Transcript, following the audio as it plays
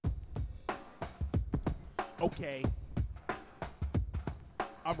Okay.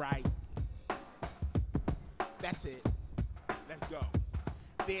 All right. That's it. Let's go.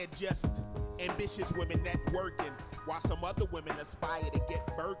 They're just ambitious women networking, while some other women aspire to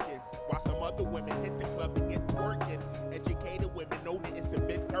get Birkin, while some other women hit the club to get twerking. Educated women know that it's a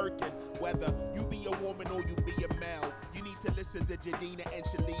bit irking. Whether you be a woman or you be a male, you need to listen to Janina and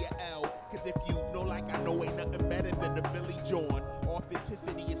Shalia L. Cause if you know like I know, ain't nothing better than the Billy John.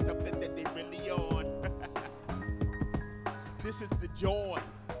 Authenticity is something that they really on. This is The John,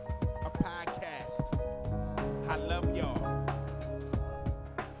 a podcast. I love y'all.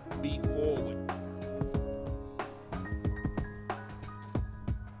 Be forward.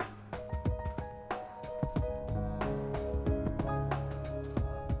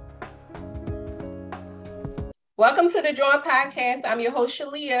 Welcome to the Join Podcast. I'm your host,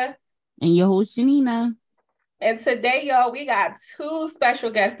 Shalia. And your host, Janina. And today, y'all, we got two special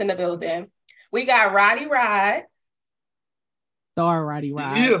guests in the building. We got Roddy Rod. Star Roddy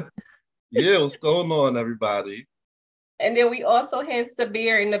Rod. Yeah, what's going on, everybody? And then we also have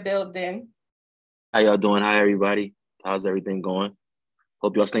Sabir in the building. How y'all doing? Hi, everybody. How's everything going?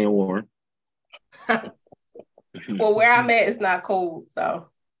 Hope y'all staying warm. Well, where I'm at, it's not cold, so.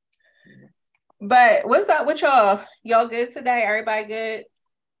 But what's up with y'all? Y'all good today? Everybody good?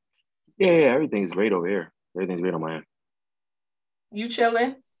 Yeah, everything's great over here. Everything's great on my end. You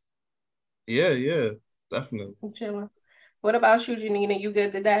chilling? Yeah, definitely. I'm chilling. What about you, Janina? You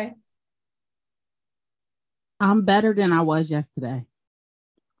good today? I'm better than I was yesterday.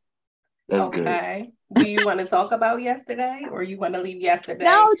 That's okay. Good. Do you want to talk about yesterday, or you want to leave yesterday?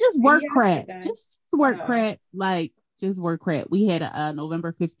 No, just work crap. Just work crap. Like, just work crap. We had a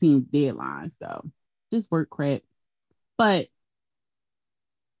November 15th deadline, so just work crap. But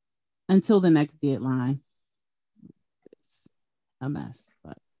until the next deadline, it's a mess.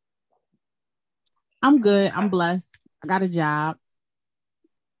 But I'm good. I'm blessed. I got a job.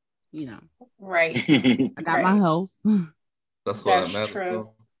 You know. Right. I got my health. That's all that matters.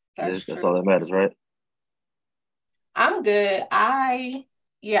 True. That's all that matters, right? I'm good. I'm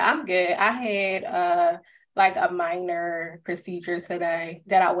good. I had like a minor procedure today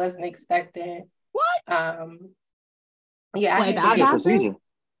that I wasn't expecting. What? Yeah,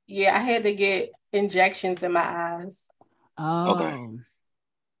 I had to get injections in my eyes. Oh. Okay.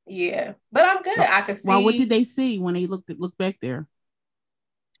 Yeah. But I'm good. I could see. Well, what did they see when they looked back there?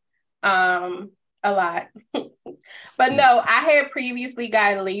 A lot. But no, I had previously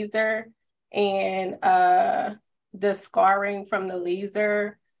gotten laser, and the scarring from the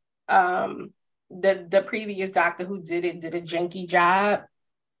laser, the previous doctor who did it did a janky job,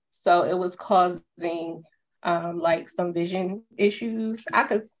 so it was causing like some vision issues. I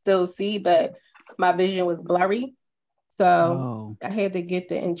could still see, but my vision was blurry, so I had to get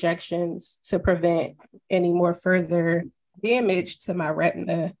the injections to prevent any more further damage to my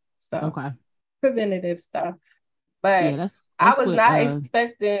retina. So okay, preventative stuff. But yeah, that's I was not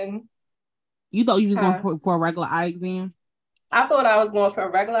expecting. You thought you was going for a regular eye exam? I thought I was going for a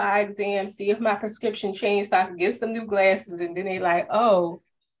regular eye exam, see if my prescription changed so I could get some new glasses. And then they like, oh,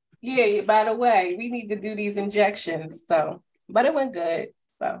 yeah, by the way, we need to do these injections. So, but it went good.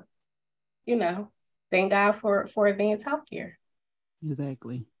 So, thank God for advanced healthcare.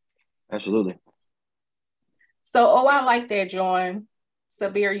 Exactly. Absolutely. So, I like that, John.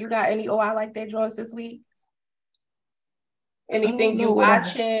 Sabir, you got any I like that joints this week? Anything you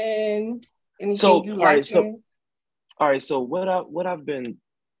watching? Anything you watching? All right. So what I've been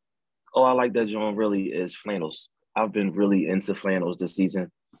I like that joint really is flannels. I've been really into flannels this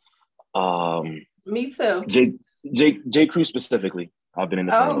season. Me too. J. Crew specifically. I've been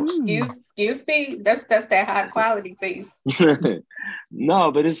into flannels. Excuse me. That's that high quality taste.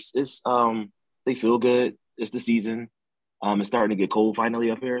 No, but it's they feel good. It's the season. It's starting to get cold finally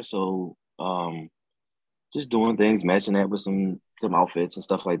up here, so just doing things, matching that with some outfits and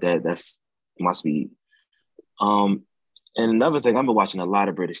stuff like that. That's my speed. And another thing, I've been watching a lot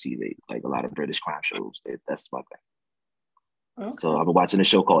of British TV, like a lot of British crime shows. That's my thing. Okay. So I've been watching a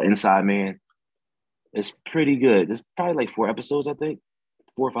show called Inside Man. It's pretty good. It's probably like 4 episodes, I think,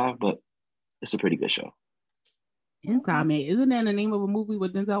 4 or 5, but it's a pretty good show. Inside Man, isn't that the name of a movie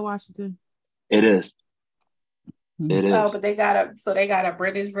with Denzel Washington? It is. It is. Oh, but they got a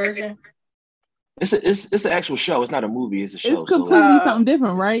British version. It's an actual show. It's not a movie. It's a show. It's completely something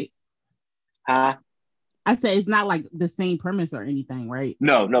different, right? Huh? I say it's not like the same premise or anything, right?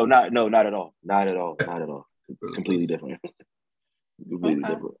 No, not at all. Not at all. Completely different. Completely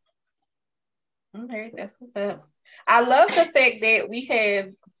different. All right, that's what's up. I love the fact that we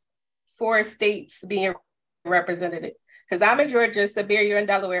have 4 states being represented. Because I'm in Georgia, Sabir, you're in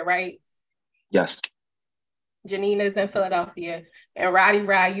Delaware, right? Yes. Janina's in Philadelphia, and Roddy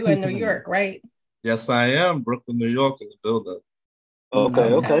Rod, you in New York, right? Yes, I am. Brooklyn, New York, in the building.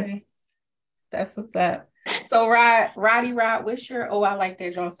 Okay. That's what's up. So, Roddy Rod, what's your I like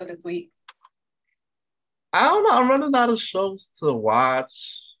that Jones for this week? I don't know. I'm running out of shows to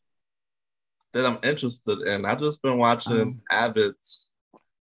watch that I'm interested in. I've just been watching Abbott's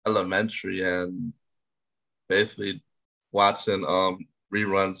Elementary and basically watching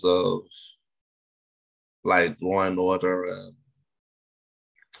reruns of like Law and Order and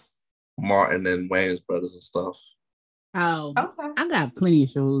Martin and Wayne's Brothers and stuff. Oh, okay. I got plenty of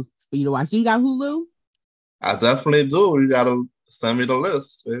shows for you to watch. You got Hulu? I definitely do. You gotta send me the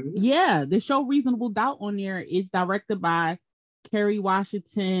list, baby. Yeah, the show Reasonable Doubt on there is directed by Kerry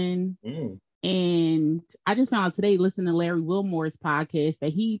Washington. And I just found out today, listening to Larry Wilmore's podcast,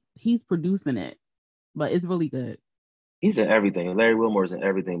 that he's producing it, but it's really good. He's in everything. Larry Wilmore's in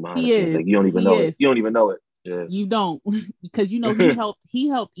everything behind the scenes. Like, you don't even know it. You don't even know it. Yeah. You don't, because he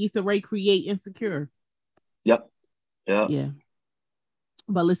helped Issa Rae create Insecure. Yep. Yeah.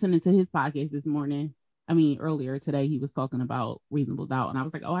 But listening to his podcast this morning, earlier today, he was talking about Reasonable Doubt, and I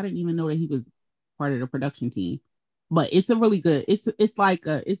was like, oh, I didn't even know that he was part of the production team. But it's a really good. It's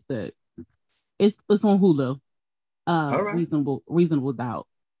good. It's on Hulu. Right. Reasonable Doubt.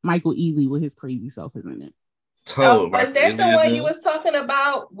 Michael Ealy with his crazy self is in it. Was that the one you was talking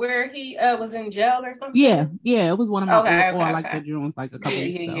about where he was in jail or something? Yeah, it was one of my I like that Jones like a couple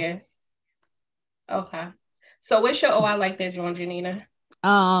weeks ago. Yeah. Okay. So what's your I like that Jones, Janina?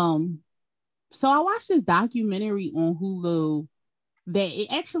 So I watched this documentary on Hulu that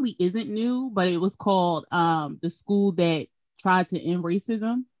it actually isn't new, but it was called The School That Tried to End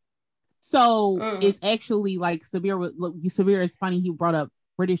Racism. So it's actually like Sabir is funny. He brought up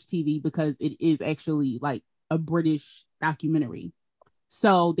British TV because it is actually like a British documentary.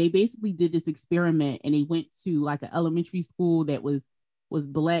 So they basically did this experiment, and they went to like an elementary school that was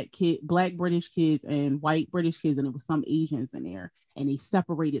black British kids and white British kids, and it was some Asians in there, and they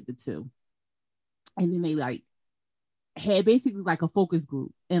separated the two. And then they like had basically like a focus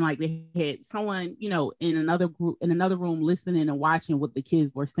group, and like they had someone, in another room listening and watching what the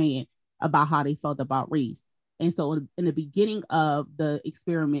kids were saying about how they felt about race. And so in the beginning of the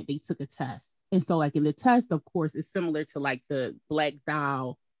experiment, they took a test. And so like in the test, of course, it's similar to like the black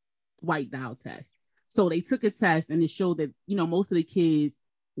dial, white dial test. So they took a test, and it showed that, most of the kids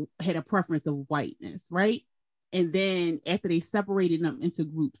had a preference of whiteness, right? And then after they separated them into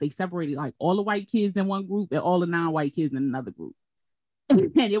groups, they separated like all the white kids in one group and all the non-white kids in another group.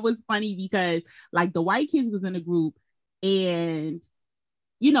 And it was funny because like the white kids was in a group, and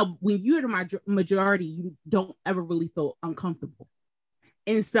when you're the majority, you don't ever really feel uncomfortable.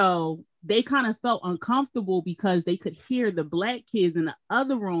 And so they kind of felt uncomfortable because they could hear the black kids in the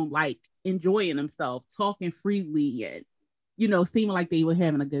other room, like enjoying themselves, talking freely, and, seeming like they were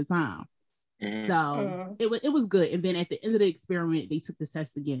having a good time. So it was good. And then at the end of the experiment, they took the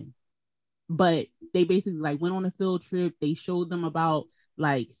test again. But they basically like went on a field trip. They showed them about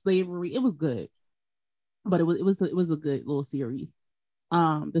like slavery. It was good. But it was a good little series.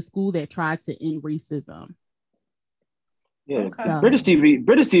 The School That Tried to End Racism. Yeah, British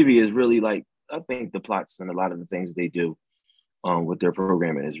TV is really like, I think the plots and a lot of the things they do with their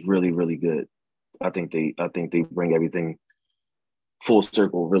programming is really, really good. I think they bring everything full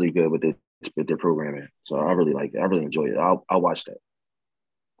circle really good with their programming. So I really like it. I really enjoy it. I'll watch that.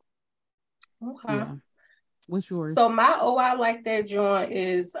 Okay. Yeah. What's yours? So my I like that joint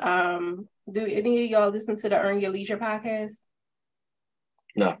is do any of y'all listen to the Earn Your Leisure podcast?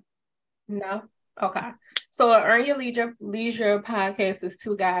 No. Okay. So Earn Your Leisure podcast is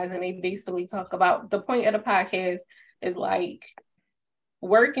two guys, and they basically talk about, the point of the podcast is like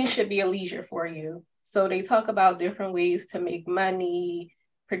working should be a leisure for you. So they talk about different ways to make money,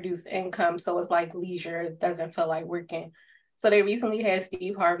 produce income. So it's like leisure. It doesn't feel like working. So they recently had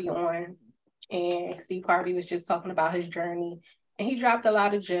Steve Harvey on, and Steve Harvey was just talking about his journey, and he dropped a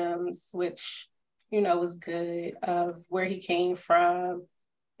lot of gems, which, was good, of where he came from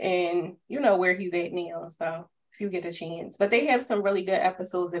and, where he's at now. So if you get a chance, but they have some really good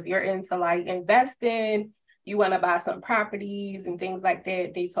episodes. If you're into like investing, you want to buy some properties and things like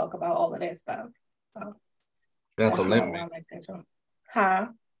that, they talk about all of that stuff. So that's a link me. I like that job. Huh?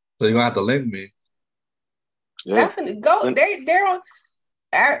 So you're gonna have to link me. Yeah. Definitely go. They're on.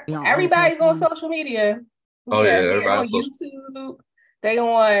 Everybody's on social media. Oh yeah, everybody's on YouTube.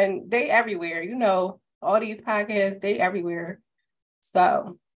 They everywhere. All these podcasts, they everywhere.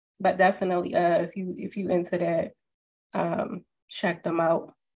 So, but definitely, if you into that, check them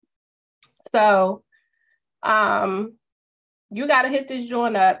out. So, you gotta hit this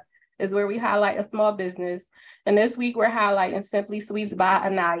joint up. is where we highlight a small business. And this week we're highlighting Simply Sweets by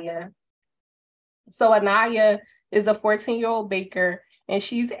Anaya. So Anaya is a 14-year-old baker, and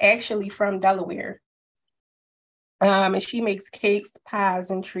she's actually from Delaware. And she makes cakes,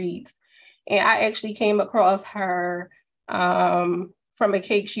 pies, and treats. And I actually came across her from a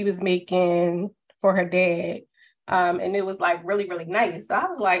cake she was making for her dad. And it was like really, really nice. So I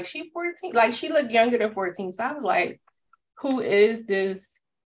was like, she 14, like she looked younger than 14. So I was like, who is this,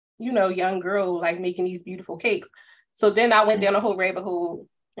 young girl like making these beautiful cakes? So then I went down a whole rabbit hole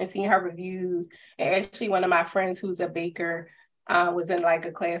and seeing her reviews. And actually one of my friends who's a baker was in like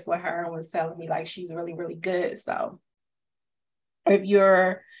a class with her and was telling me like she's really, really good. So if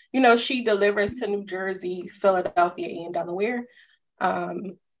you're, she delivers to New Jersey, Philadelphia, and Delaware.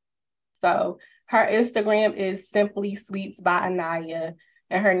 So her Instagram is Simply Sweets by Anaya,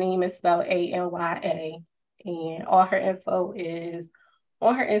 and her name is spelled Anya. And all her info is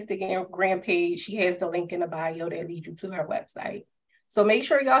on her Instagram page. She has the link in the bio that leads you to her website. So make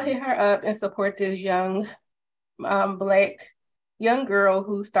sure y'all hit her up and support this young Black young girl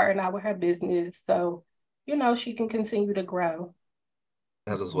who's starting out with her business. So, she can continue to grow.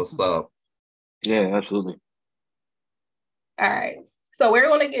 That is what's up. Yeah, absolutely. All right. So we're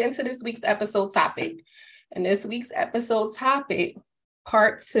going to get into this week's episode topic. And this week's episode topic,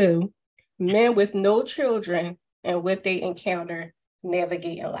 part 2, men with no children and what they encounter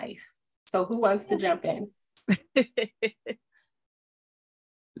navigating life. So who wants to jump in?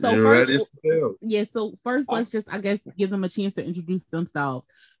 So you first, ready, Sabir? Yeah, so first let's just, I guess, give them a chance to introduce themselves.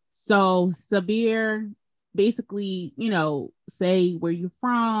 So Sabir, basically, say where you're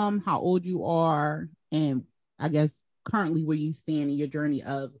from, how old you are, and I guess currently where you stand in your journey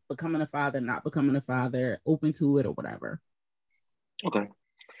of becoming a father, not becoming a father, open to it or whatever. Okay.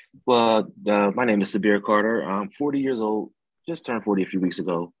 Well, my name is Sabir Carter. I'm 40 years old, just turned 40 a few weeks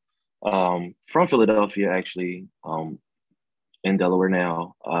ago. From Philadelphia, actually, in Delaware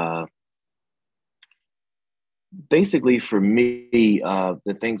now. Basically, for me,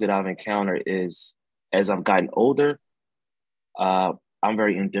 the things that I've encountered is, as I've gotten older, I'm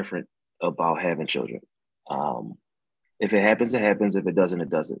very indifferent about having children. If it happens, it happens. If it doesn't, it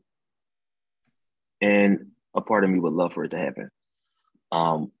doesn't. And a part of me would love for it to happen.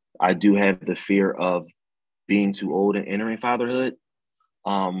 I do have the fear of being too old and entering fatherhood,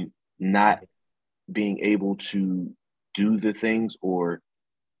 not being able to do the things or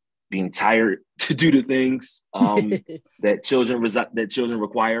being tired to do the things that children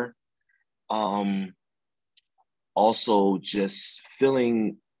require. Also, just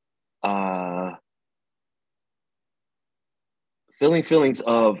feelings of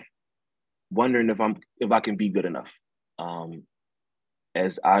wondering if I can be good enough.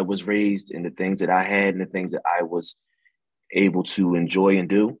 As I was raised, and the things that I had and the things that I was able to enjoy and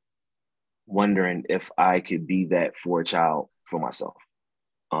do, wondering if I could be that for a child for myself.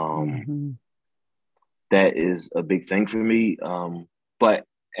 That is a big thing for me. But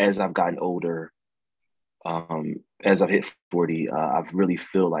as I've gotten older, as I've hit 40, I really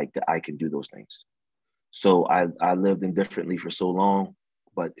feel like that I can do those things. So I lived indifferently for so long,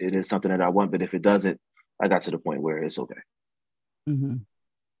 but it is something that I want. But if it doesn't, I got to the point where it's okay. Mm-hmm.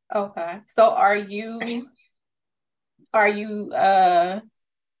 Okay. So are you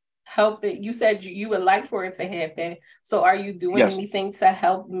helping? You said you would like for it to happen. So are you doing anything to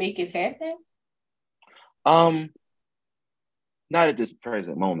help make it happen? Not at this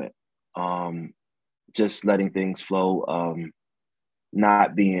present moment. Just letting things flow.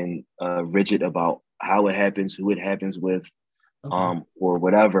 Not being rigid about how it happens, who it happens with, or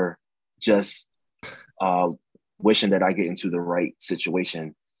whatever. Just wishing that I get into the right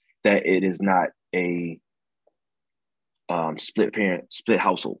situation, that it is not a split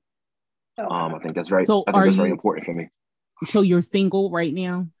household. I think that's very. So I think that's very important for me. So you're single right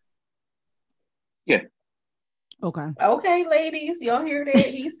now? Yeah. Okay. Okay, ladies, y'all hear that?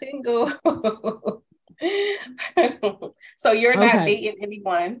 He's single. So you're not dating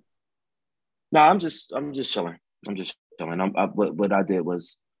anyone? No, I'm just chilling. I'm just chilling. What I did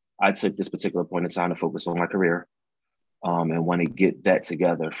was I took this particular point in time to focus on my career, and want to get that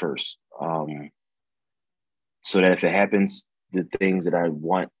together first, so that if it happens, the things that I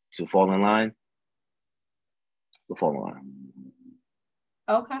want to fall in line will fall in line.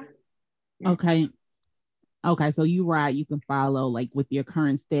 Okay, so you can follow like with your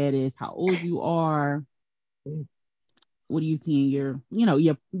current status, how old you are, what do you see in your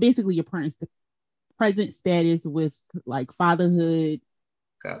basically your present status with like fatherhood.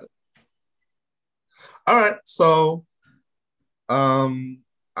 Got it. All right, so I'll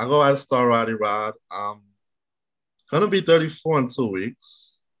go ahead and start Roddy Rod. Gonna be 34 in 2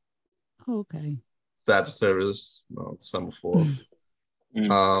 weeks. Okay. Sagittarius, December 4th.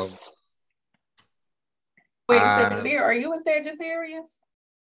 Mm. Wait, so the bear, are you a Sagittarius?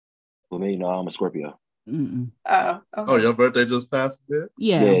 For me, no, I'm a Scorpio. Mm-mm. Oh, okay. Oh, your birthday just passed, man?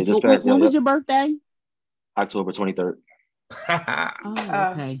 Yeah. Yeah, just passed. When was your birthday? October 23rd.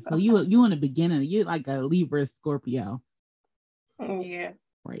 Oh, okay. So you in the beginning. You like a Libra Scorpio. Yeah.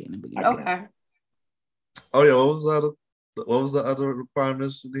 Right in the beginning. Okay. Oh yeah, what was the other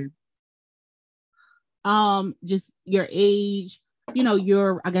requirements you need? Just your age,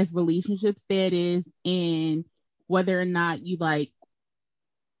 your, I guess, relationship status, and whether or not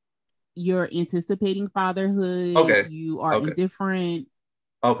you're anticipating fatherhood. Okay. You are indifferent.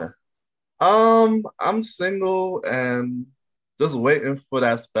 Okay. I'm single and just waiting for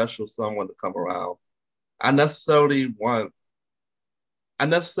that special someone to come around. I necessarily want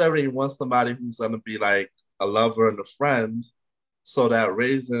somebody who's gonna be like a lover and a friend, so that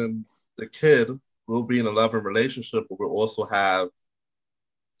raising the kid will be in a loving relationship, but we'll also have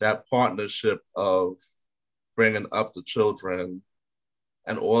that partnership of bringing up the children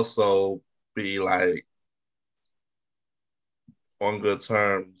and also be like on good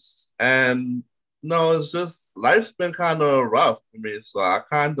terms. And no, it's just life's been kind of rough for me, so I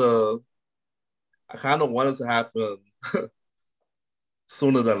kind of want it to happen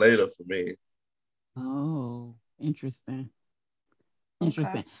sooner than later for me. Oh, interesting.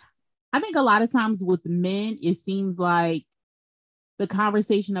 Okay. I think a lot of times with men, it seems like the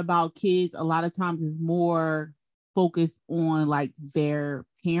conversation about kids a lot of times is more focused on like their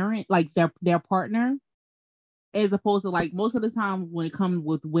parent, like their partner, as opposed to like most of the time when it comes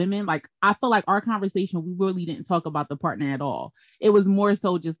with women, like I feel like our conversation, we really didn't talk about the partner at all. It was more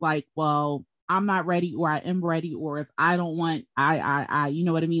so just like, well, I'm not ready, or I am ready, or if I don't want, you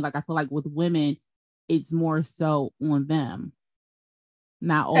know what I mean? Like I feel like with women, it's more so on them.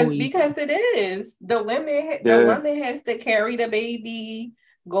 Not always. Because it is. The woman has to carry the baby,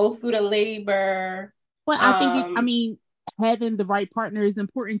 go through the labor. But I think having the right partner is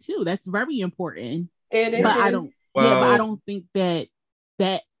important too. That's very important. It is. But I don't I don't think that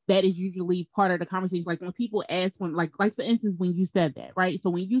is usually part of the conversation. Like when people ask, when like for instance, when you said that, right? So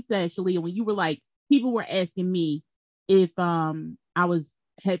when you said, Shalia, when you were like, people were asking me if I was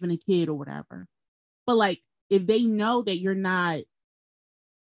having a kid or whatever. But like if they know that you're not,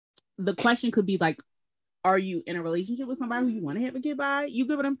 the question could be like, are you in a relationship with somebody who you want to have a kid by? You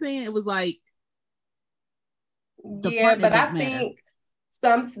get what I'm saying? It was like, yeah, but I think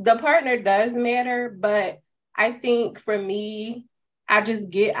the partner does matter, but I think for me, I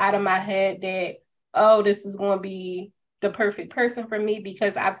just get out of my head that, oh, this is going to be the perfect person for me,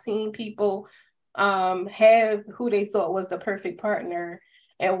 because I've seen people have who they thought was the perfect partner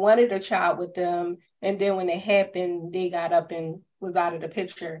and wanted a child with them, and then when it happened, they got up and was out of the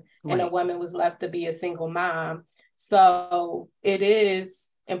picture, right, and a woman was left to be a single mom. So it is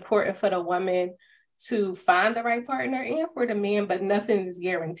important for the woman to find the right partner and for the man, but nothing is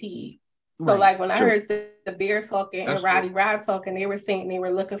guaranteed. So like when I heard the Bear talking and Roddy Rod talking, they were saying they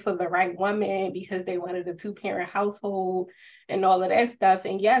were looking for the right woman because they wanted a 2-parent household and all of that stuff.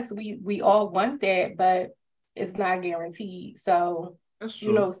 And yes, we all want that, but it's not guaranteed. So,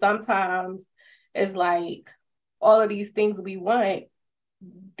 sometimes it's like all of these things we want,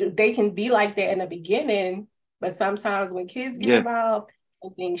 they can be like that in the beginning, but sometimes when kids get involved,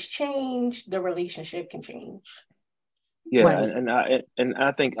 and things change, the relationship can change. Yeah, right. and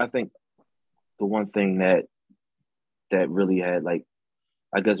I think the one thing that really had, like,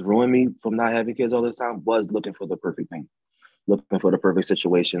 I guess ruined me from not having kids all this time was looking for the perfect thing, looking for the perfect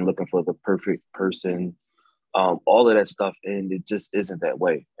situation, looking for the perfect person, all of that stuff, and it just isn't that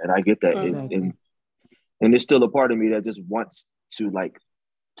way. And I get that, and there's still a part of me that just wants to like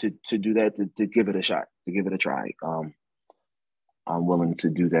to do that, to give it a shot, to give it a try. I'm willing to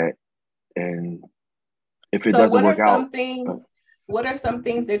do that. And if it doesn't work out, what are some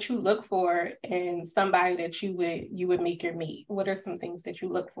things that you look for in somebody that you would make your mate? What are some things that you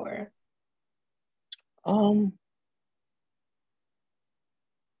look for?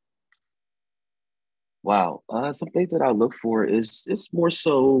 Wow. Some things that I look for is it's more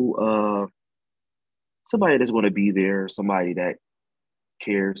so somebody that's going to be there, somebody that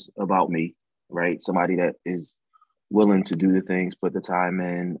cares about me, right? Somebody that is willing to do the things, put the time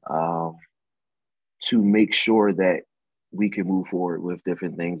in, to make sure that we can move forward with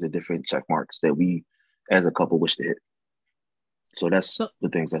different things and different check marks that we as a couple wish to hit. So that's the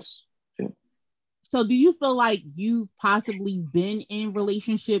things So do you feel like you've possibly been in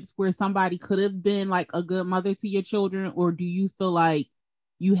relationships where somebody could have been like a good mother to your children, or do you feel like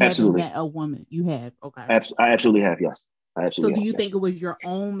you haven't met a woman? You have? Okay. I absolutely have, yes. I So absolutely do you have to. think it was your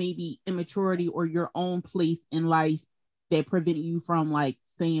own maybe immaturity or your own place in life that prevented you from like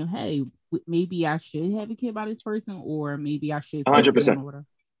saying, hey, maybe I should have a kid by this person, or maybe I should settle down 100%. or whatever?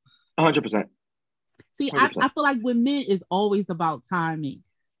 100%. See, I 100%. feel like with men is always about timing.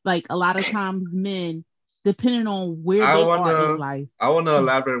 Like a lot of times men, depending on where I they are in wanna life. I wanna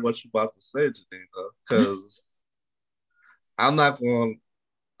elaborate what you're about to say, Janina, because I'm not going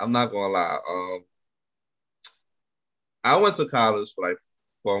I'm not gonna lie. I went to college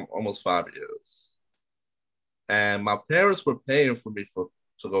for almost 5 years, and my parents were paying for me to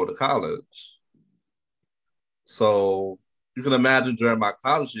go to college. So you can imagine during my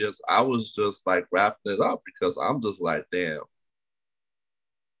college years, I was just like wrapping it up because I'm just like, damn,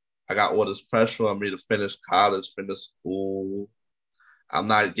 I got all this pressure on me to finish college, finish school. I'm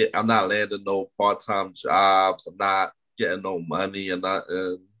not landing no part-time jobs. I'm not getting no money and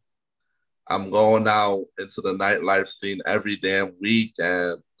nothing. I'm going out into the nightlife scene every damn week,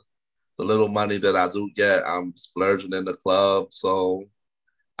 and the little money that I do get, I'm splurging in the club. So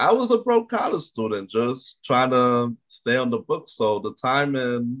I was a broke college student, just trying to stay on the book. So the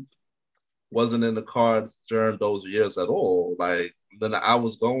timing wasn't in the cards during those years at all. Like then I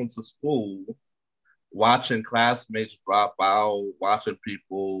was going to school, watching classmates drop out,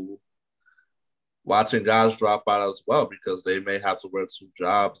 watching guys drop out as well because they may have to work 2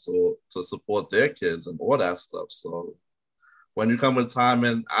 jobs or to support their kids and all that stuff. So when you come with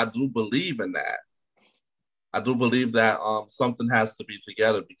timing, I do believe in that. I do believe that something has to be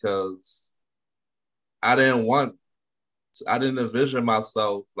together because I I didn't envision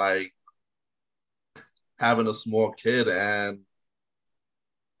myself like having a small kid, and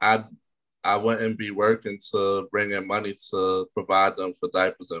I I wouldn't be working to bring in money to provide them for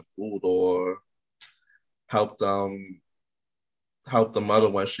diapers and food or help them help the mother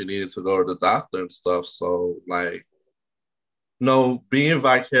when she needed to go to the doctor and stuff. So like, no, being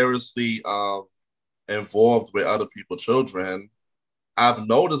vicariously involved with other people's children, I've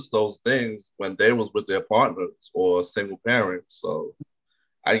noticed those things when they was with their partners or single parents. So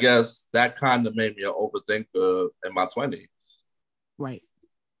I guess that kind of made me an overthinker in my 20s. Right.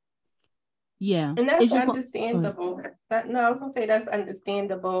 Yeah. And that's It's just understandable. No, I was gonna say that's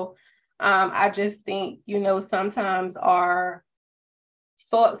understandable. I just think, sometimes our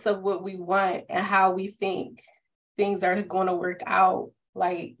thoughts of what we want and how we think things are going to work out,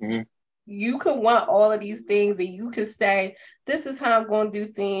 like you could want all of these things and you could say, this is how I'm going to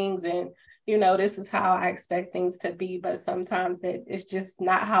do things, and this is how I expect things to be, but sometimes it's just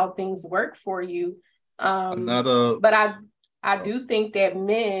not how things work for you. But I do think that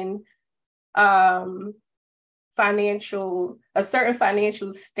men, a certain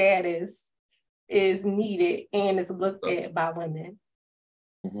financial status is needed and is looked at by women.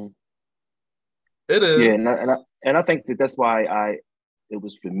 Mm-hmm. It is. Yeah, and I think that's why it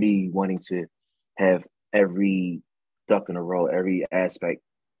was for me wanting to have every duck in a row, every aspect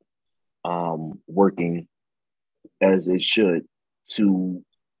working as it should to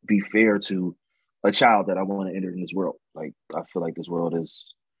be fair to a child that I want to enter in this world. Like I feel like this world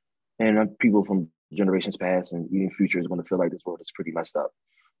is, and people from generations past and even future is going to feel like this world is pretty messed up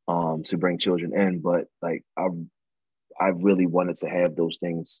to bring children in. But like I really wanted to have those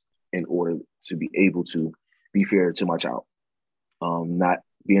things in order to be able to be fair to my child, not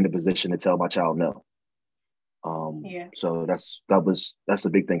be in a position to tell my child no. So that's a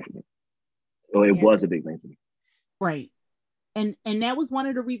big thing for me. Or it was a big thing for me. Right. And that was one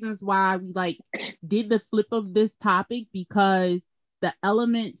of the reasons why we like did the flip of this topic, because the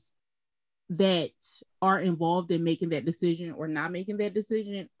elements that are involved in making that decision or not making that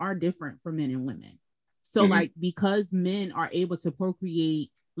decision are different for men and women. So like, because men are able to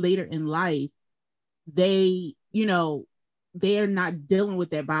procreate later in life, they are not dealing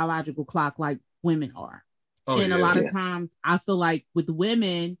with that biological clock like women are. A lot of times I feel like with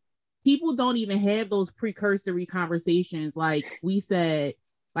women, people don't even have those precursory conversations. Like we said,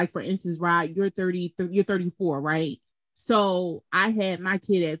 like for instance, Rod, you're 34, right? So I had my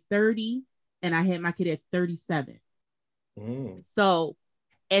kid at 30 and I had my kid at 37. So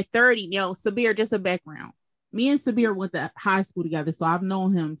at 30, Sabir, just a background. Me and Sabir went to high school together. So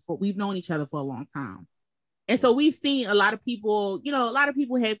we've known each other for a long time. And so we've seen a lot of people, a lot of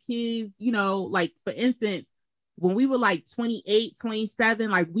people have kids, like for instance, when we were like 28, 27,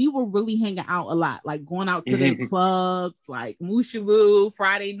 like we were really hanging out a lot, like going out to the clubs, like Mushavu,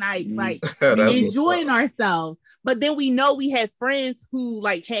 Friday night, like enjoying ourselves. But then we know we had friends who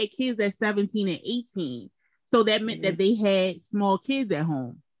like had kids at 17 and 18. So that meant that they had small kids at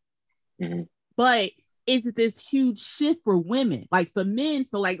home. But it's this huge shift for women, like for men.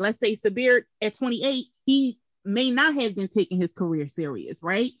 So like, let's say Sabir at 28, he may not have been taking his career serious,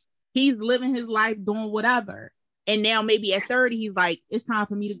 right? He's living his life doing whatever. And now maybe at 30, he's like, it's time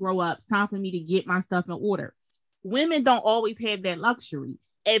for me to grow up. It's time for me to get my stuff in order. Women don't always have that luxury.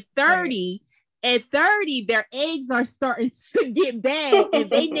 At 30, their eggs are starting to get bad. And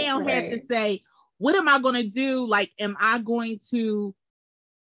they now have to say, what am I going to do? Like, am I going to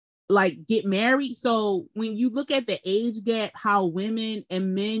like get married? So when you look at the age gap, how women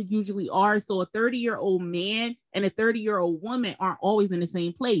and men usually are, so a 30-year-old man and a 30-year-old woman aren't always in the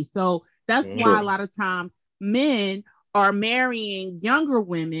same place. So that's why a lot of times men are marrying younger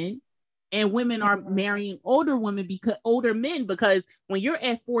women and women are marrying older women, because older men, because when you're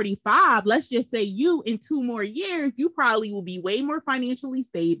at 45, let's just say you in 2 more years, you probably will be way more financially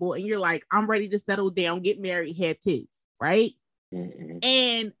stable. And you're like, I'm ready to settle down, get married, have kids, right? Mm-hmm.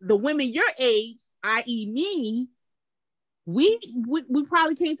 And the women your age, i.e. me, we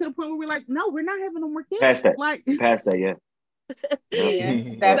probably came to the point where we're like, no, we're not having no more kids. Past that, yeah.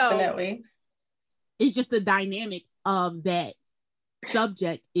 Yeah, definitely. So, it's just the dynamics of that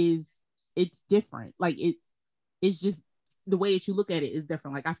subject it's different. Like it's just the way that you look at it is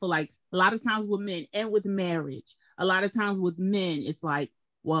different. Like I feel like a lot of times with men and with marriage, a lot of times with men, it's like,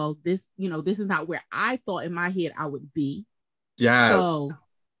 well, this is not where I thought in my head I would be. Yes. So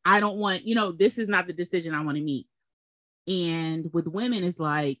I don't want, this is not the decision I want to meet. And with women, it's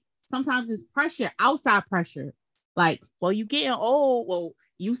like, sometimes it's pressure, outside pressure. Like, well, you getting old. Well,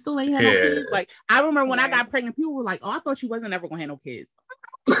 you still ain't had no kids. Like, I remember when I got pregnant, people were like, oh, I thought you wasn't ever gonna have no kids.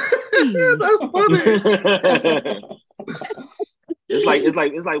 That's funny. It's like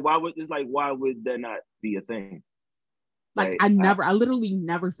why would that not be a thing? Like I literally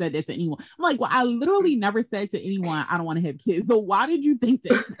never said that to anyone. I'm like, well, I literally never said to anyone I don't want to have kids. So why did you think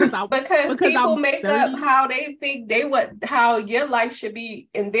that? Because people make 30? Up how they think how your life should be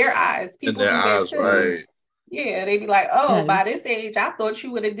in their eyes. People in their eyes, too. Right? Yeah, they be like, oh, by this age, I thought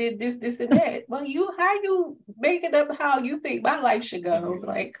you would have did this, and that. Well, how you making up how you think my life should go?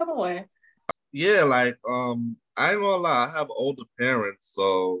 Like, come on. Yeah, like I ain't gonna lie, I have older parents,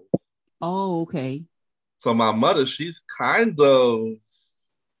 so. Oh, okay. So my mother, she's kind of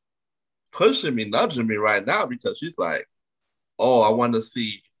pushing me, nudging me right now because she's like, "Oh, I want to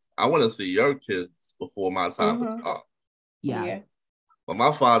see your kids before my time is up." Yeah. But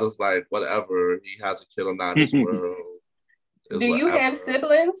my father's like, whatever. He has a kid or not in this world. Do you have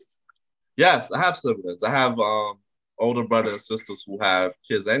siblings? Yes, I have siblings. I have older brothers and sisters who have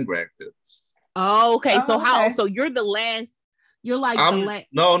kids and grandkids. Oh, okay. So you're the last. You're like the last.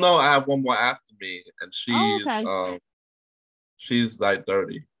 No, I have one more after me, and she's like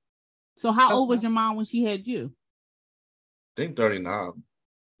 30. So how old was your mom when she had you? I think 39.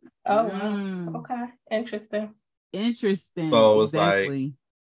 Oh, wow. Okay. Interesting. So it's like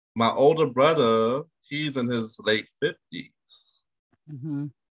my older brother, he's in his late 50s. Mm-hmm.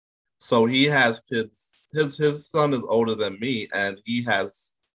 So he has kids. His son is older than me, and he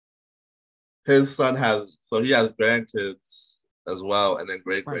has grandkids as well, and then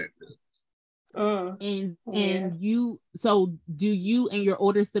great grandkids. And you, so do you and your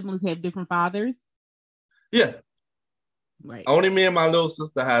older siblings have different fathers? Yeah. Right. Only me and my little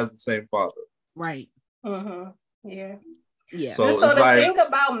sister has the same father. Right. Yeah. Yeah. So the thing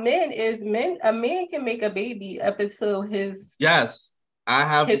about men is a man can make a baby up until his I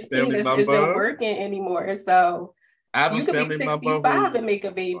have his a family penis member isn't working anymore. So you could be 65 and make a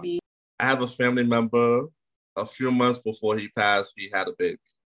baby. I have a family member. A few months before he passed, he had a baby.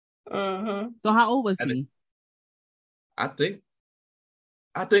 So how old was he? I think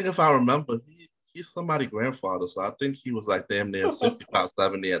if I remember, he's somebody's grandfather. So I think he was like damn near 65,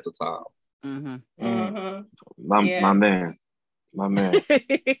 70 at the time. My man.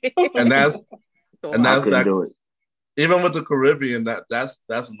 and that's that. Do it. Even with the Caribbean, that's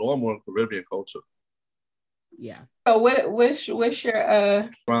normal in Caribbean culture. Yeah. So what's your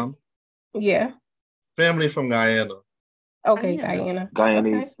from? Yeah. Family from Guyana. Okay, Guyana.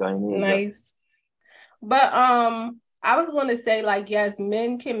 Guyanese. Nice. But I was going to say, like, yes,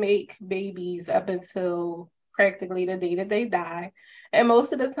 men can make babies up until practically the day that they die. And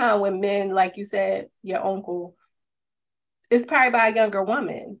most of the time when men, like you said, your uncle, it's probably by a younger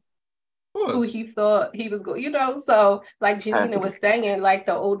woman who he thought he was going, so like Janina was saying, like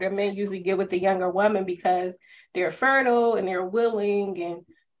the older men usually get with the younger woman because they're fertile and they're willing and,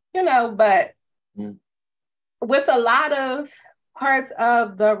 but with a lot of parts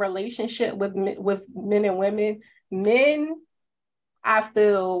of the relationship with men and women, men, I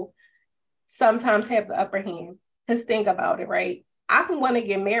feel, sometimes have the upper hand. Because think about it, right? I can want to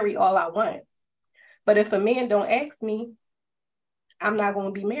get married all I want. But if a man don't ask me, I'm not going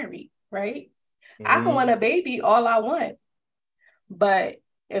to be married, right? I can want a baby all I want. But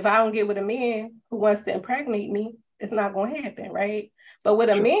if I don't get with a man who wants to impregnate me, it's not going to happen, right? But with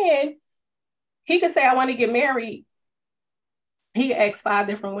a man, he could say, I want to get married. He could ask 5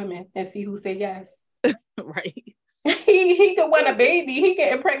 different women and see who say yes. Right. He could want a baby. He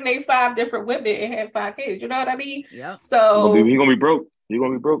can impregnate 5 different women and have 5 kids. You know what I mean? Yeah. So he's gonna be broke. You're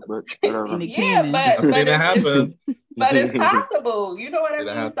gonna be broke, but yeah, but it's possible. You know what I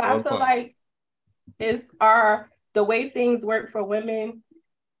mean? So I feel like the way things work for women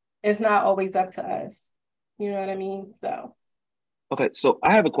is not always up to us. You know what I mean? So okay, so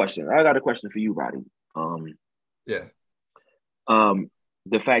I have a question. I got a question for you, Roddy.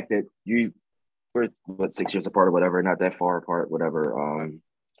 The fact that we're 6 years apart or whatever, not that far apart, whatever.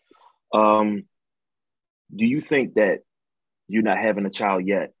 Do you think that you not having a child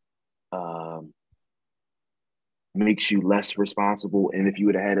yet makes you less responsible? And if you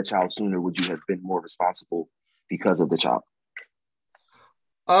would have had a child sooner, would you have been more responsible because of the child?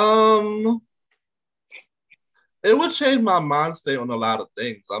 It would change my mindset on a lot of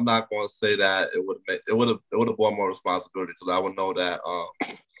things. I'm not going to say that it would have brought more responsibility, because I would know that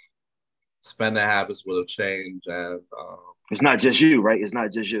spending habits would have changed, and it's not just you, right? It's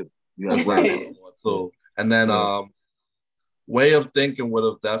not just you. You have too. And then way of thinking would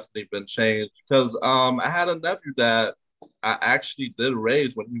have definitely been changed, because I had a nephew that I actually did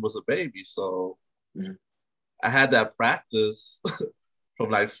raise when he was a baby, so I had that practice from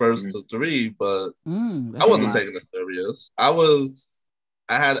like first to 3, but I wasn't taking it serious. I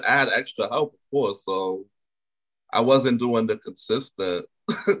had extra help, of course, so I wasn't doing the consistent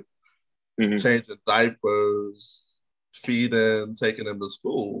changing diapers, feeding, taking him to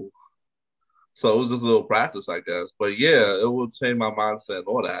school. So it was just a little practice, I guess. But yeah, it will change my mindset and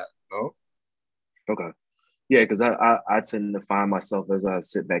all that, you know? Okay. Yeah, because I tend to find myself as I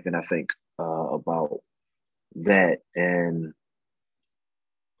sit back and I think about that, and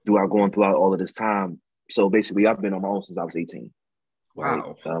throughout all of this time. So basically, I've been on my own since I was 18.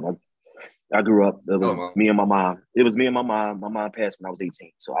 Wow. Right? I grew up. It was me and my mom. It was me and my mom. My mom passed when I was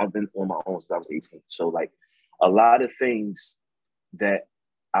 18. So I've been on my own since I was 18. So like a lot of things that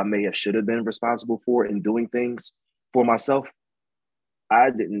I should have been responsible for in doing things for myself, I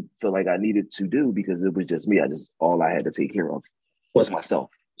didn't feel like I needed to do, because it was just me. All I had to take care of was myself.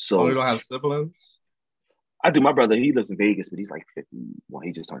 So you don't have siblings? I do. My brother, he lives in Vegas, but he's like 51.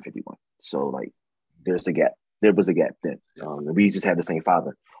 He just turned 51. So like there's a gap. There was a gap then. We just had the same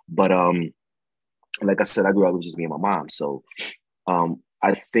father. But like I said, I grew up with just me and my mom. So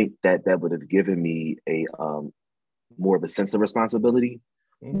I think that would have given me a more of a sense of responsibility,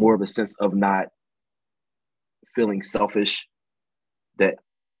 more of a sense of not feeling selfish, that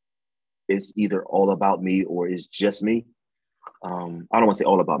it's either all about me or it's just me. I don't want to say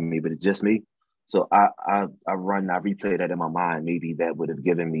all about me, but it's just me. So I replay that in my mind. Maybe that would have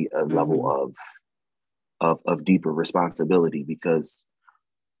given me a level of deeper responsibility, because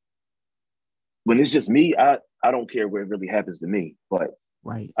when it's just me, I don't care what really happens to me. But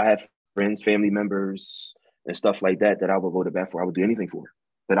right, I have friends, family members, and stuff like that I would go to bat for. I would do anything for,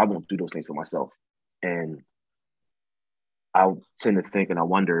 but I won't do those things for myself. And I tend to think and I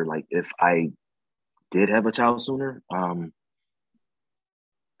wonder, like, if I did have a child sooner,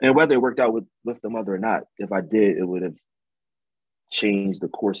 and whether it worked out with the mother or not, if I did, it would have changed the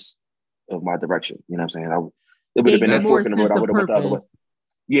course of my direction. You know what I'm saying? It would have been that fork in the road. I would have went the other way.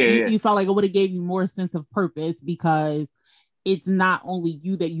 Yeah, you felt like it would have gave you more sense of purpose, because it's not only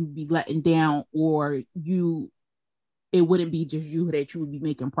you that you'd be letting down, or it wouldn't be just you that you would be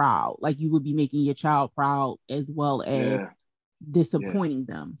making proud. Like, you would be making your child proud as well as disappointing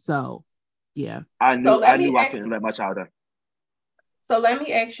them. So yeah. I knew I couldn't let my child down. So let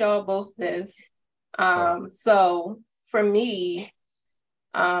me ask y'all both this. So for me,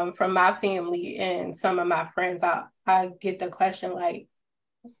 from my family and some of my friends, I get the question like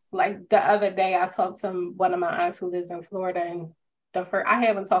the other day I talked to one of my aunts who lives in Florida, and I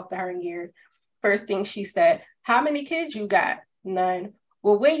haven't talked to her in years. First thing she said, "How many kids you got?" "None."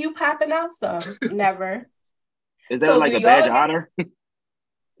 "Well, when you popping out some?" "Never." Is that like a badge of honor?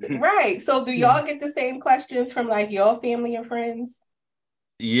 Right. So do y'all get the same questions from like your family and friends?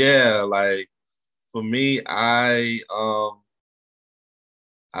 Yeah, like for me, I've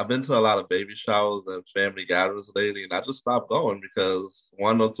been to a lot of baby showers and family gatherings lately, and I just stopped going because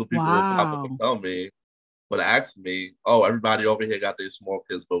 1 or 2 people would pop up and tell me, would ask me, "Oh, everybody over here got their small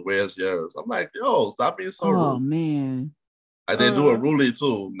kids, but where's yours?" I'm like, "Yo, stop being so rude." Oh man. Like, they do it rudely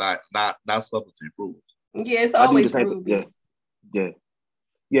too, not subtlety, rude. Yeah, it's always rude.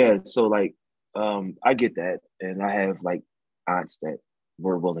 Yeah. So like, I get that, and I have like aunts that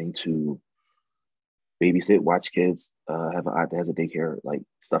were willing to babysit, watch kids, have an aunt that has a daycare, like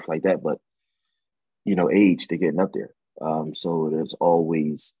stuff like that. But age, they're getting up there. So there's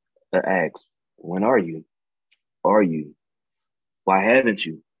always an ask, when are you? Are you? Why haven't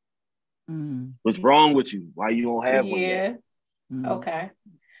you? What's wrong with you? Why you don't have one yet? Okay.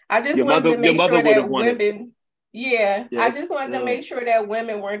 I just wanted to make sure that women. Yeah, I just wanted to make sure that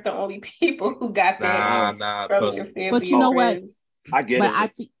women weren't the only people who got that from your family. But you know what? I get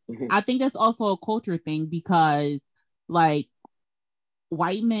it. I think that's also a culture thing because, like,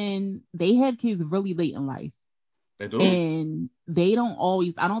 white men, they have kids really late in life. They do. And they don't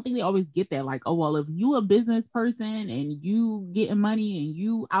always, I don't think they always get that. Like, oh, well, if you a business person and you getting money and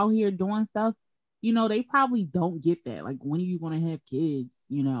you out here doing stuff, they probably don't get that. Like, when are you going to have kids?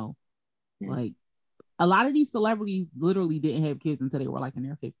 Like, a lot of these celebrities literally didn't have kids until they were like in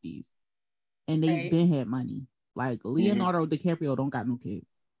their 50s. And they've been had money. Like, Leonardo DiCaprio don't got no kids.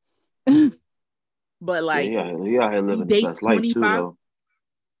 But like, he out here living his best life too, though.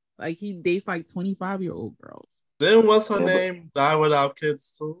 Like, he dates like 25-year-old girls. Then what's her name? Die without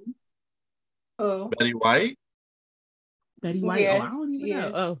kids too. Oh, Betty White. Betty White. Yeah, I don't even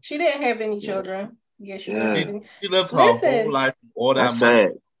know. Oh, she didn't have any children. Yeah, she didn't have any. She lived her whole life. All that That's money.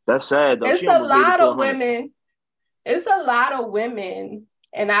 sad. That's sad though. It's a lot of women. It's a lot of women,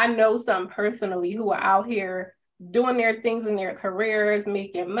 and I know some personally who are out here doing their things in their careers,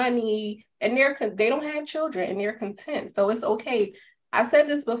 making money, and they don't have children and they're content. So it's okay. I said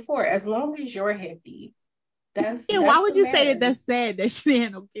this before, as long as you're happy. Why would you say that that's sad that she didn't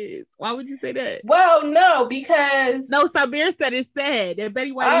have no kids? Why would you say that? Well, no, because Sabir said it's sad that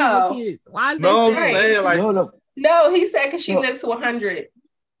Betty White didn't have no kids. Why is that sad? Saying like no, he said because she lived to 100.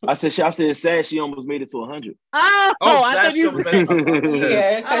 I said it's sad she almost made it to 100. I thought you said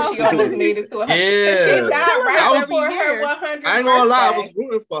because she almost made it to 100. Yeah, she died right before her 100. I ain't gonna lie, I was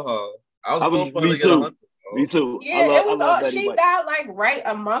rooting for her. I was rooting for her to get 100. Me too. Yeah, it was all. She died like right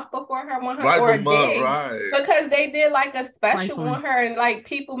a month before her 100 or a day, because they did like a special on her in like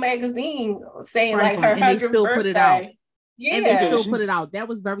People magazine saying like her 100th birthday. Put it out. Yeah, and they still put it out. That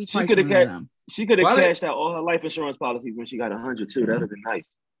was very. She could have cashed out all her life insurance policies when she got 100 too. That'd have been nice.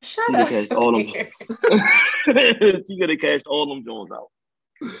 Shut up. She could have cashed all them Jones out.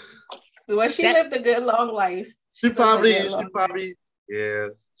 Well, she lived a good long life. She probably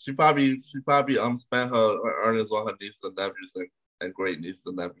spent her earnings on her nieces and nephews and great nieces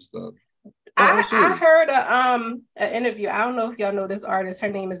and nephews. I heard an interview. I don't know if y'all know this artist. Her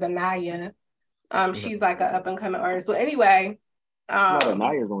name is Anaya. She's like an up and coming artist. But anyway,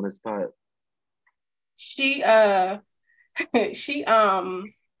 Anaya's on this pod. She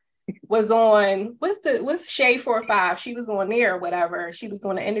was on what's Shade 45. She was on there or whatever. She was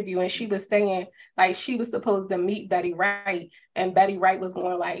doing an interview and she was saying like she was supposed to meet Betty Wright and Betty Wright was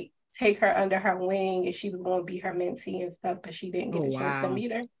going to like take her under her wing and she was going to be her mentee and stuff, but she didn't get a chance to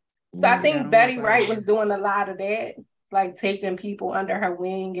meet her. So I think Betty Wright was doing a lot of that, like taking people under her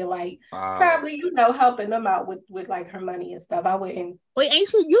wing and like probably helping them out with like her money and stuff. I wouldn't. Wait,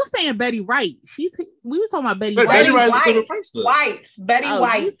 ain't you saying Betty Wright? We was talking about Betty White. Betty White. Betty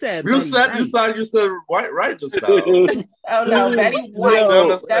White. You said White right just now. Oh no, Betty White.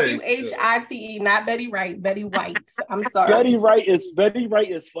 WHITE, not Betty Wright. Betty White. I'm sorry. Betty Wright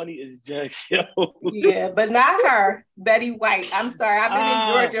is funny as Jax, yo. Yeah, but not her. Betty White. I'm sorry. I've been in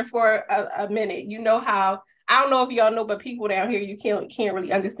Georgia for a minute. You know how. I don't know if y'all know, but people down here, you can't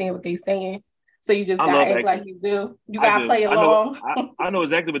really understand what they're saying. So you just gotta act like you do. You gotta play along. I know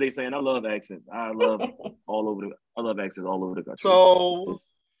exactly what they're saying. I love accents. I love accents all over the country. So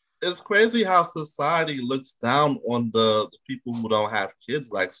it's crazy how society looks down on the people who don't have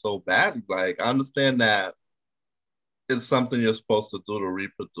kids like so badly. Like I understand that it's something you're supposed to do to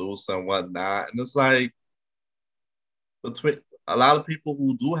reproduce and whatnot. And it's like between a lot of people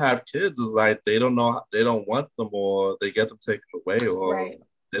who do have kids is like they don't want them or they get them taken away or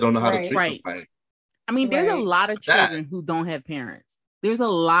they don't know how to treat them right. I mean, there's a lot of children who don't have parents. There's a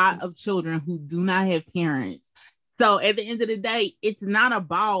lot of children who do not have parents. So at the end of the day, it's not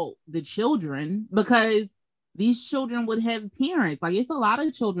about the children because these children would have parents. Like it's a lot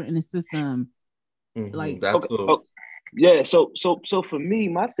of children in the system. Mm-hmm. Like yeah. So for me,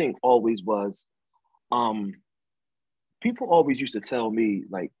 my thing always was, people always used to tell me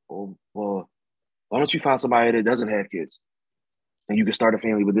like, oh, well, why don't you find somebody that doesn't have kids, and you can start a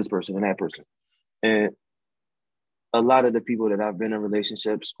family with this person and that person. And a lot of the people that I've been in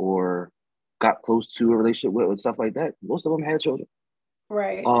relationships or got close to a relationship with and stuff like that, most of them had children.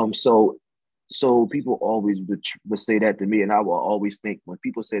 Right. So people always would say that to me, and I will always think when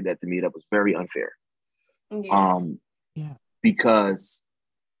people say that to me, that was very unfair. Yeah. Because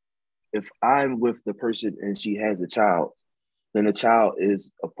if I'm with the person and she has a child, then the child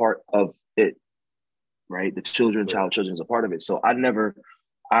is a part of it, right? The children is a part of it. So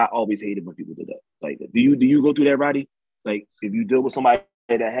I always hated when people did that. Like, do you go through that, Roddy? Like, if you deal with somebody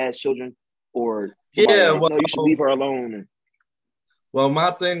that has children, or somebody like, no, you should leave her alone. Well,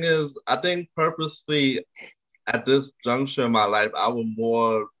 my thing is, I think purposely at this juncture in my life, I would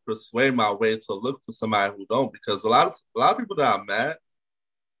more persuade my way to look for somebody who don't, because a lot of people that I met,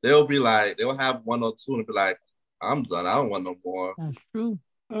 they'll have one or two and be like, I'm done. I don't want no more. That's true.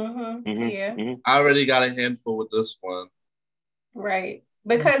 Yeah. I already got a handful with this one. Right.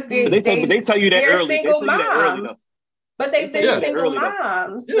 Because they tell you that early. Single moms. But they've been single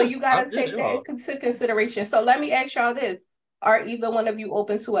moms. So you got to take that into consideration. So let me ask y'all this. Are either one of you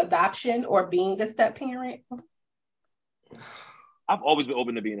open to adoption or being a step parent? I've always been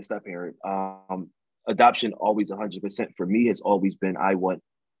open to being a step parent. Adoption always 100% for me has always been, I want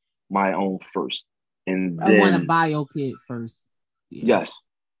my own first. And then, I want a bio kid first. Yeah.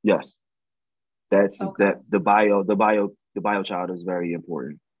 Yes. That's okay. The bio child is very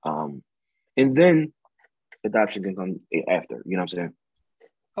important. And then adoption can come after, you know what I'm saying?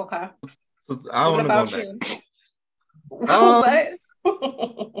 Okay. So I want to go next. What?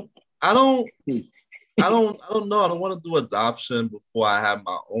 I don't know. I don't want to do adoption before I have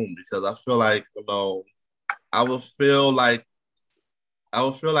my own, because I feel like, I would feel like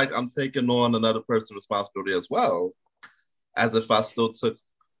I'm taking on another person's responsibility as well, as if I still took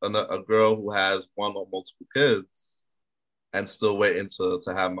a girl who has one or multiple kids and still waiting to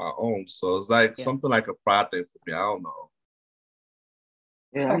have my own. So it's like something like a pride thing for me. I don't know.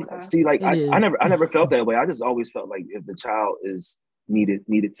 Yeah, okay. See, like I never felt that way. I just always felt like if the child is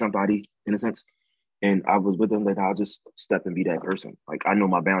needed somebody in a sense, and I was with them, like I'll just step and be that person. Like I know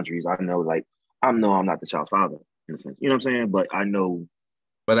my boundaries. I know, like I'm not the child's father in a sense. You know what I'm saying? But I know.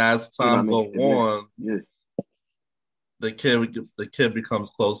 But as time goes on, the kid becomes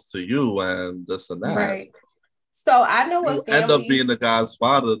close to you and this and that. Right. So I know you end up being the guy's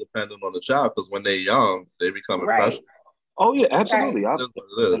father depending on the child, because when they're young, they become impressionable. Oh yeah, absolutely. Right.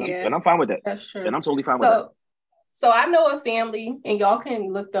 And I'm fine with that. That's true. And I'm totally fine with that. So I know a family, and y'all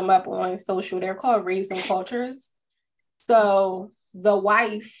can look them up on social. They're called Raising Cultures. So the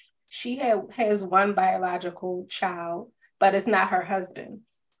wife, she has one biological child, but it's not her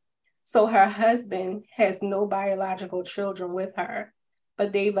husband's. So her husband has no biological children with her,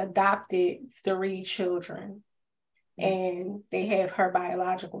 but they've adopted 3 children, and they have her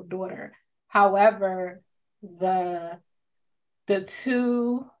biological daughter. However, the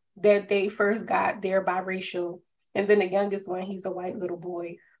 2 that they first got, they're biracial, and then the youngest one, he's a white little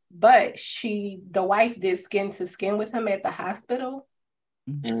boy. But the wife did skin to skin with him at the hospital.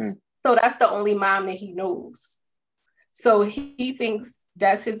 Mm-hmm. So that's the only mom that he knows. So he thinks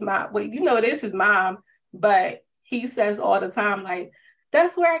that's his mom. Well, it is his mom, but he says all the time, like,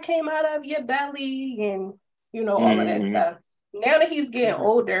 that's where I came out of your belly, and all of that stuff. Now that he's getting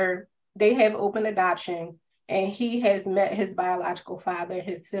older, they have open adoption, and he has met his biological father,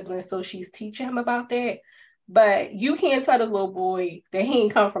 his siblings, so she's teaching him about that. But you can't tell the little boy that he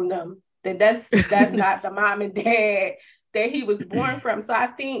ain't come from them, that's not the mom and dad that he was born from. So I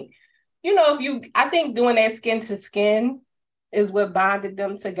think, I think doing that skin to skin is what bonded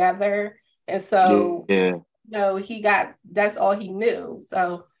them together. And so, that's all he knew.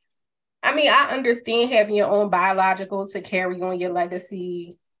 So, I mean, I understand having your own biological to carry on your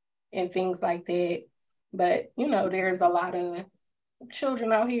legacy and things like that. But, there's a lot of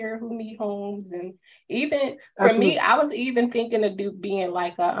children out here who need homes. And even for me, I was even thinking of being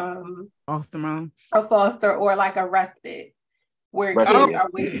like a foster mom, a foster, or like a respite, where kids are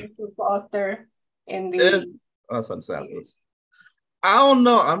waiting to foster. And I don't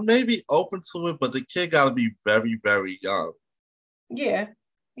know. I may be open to it, but the kid got to be very, very young. Yeah.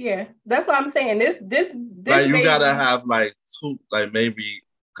 That's what I'm saying. This like you got to have like 2, like maybe,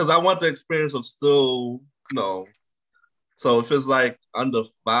 because I want the experience of still, So if it's like under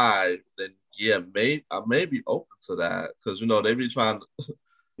 5, then I may be open to that, because they be trying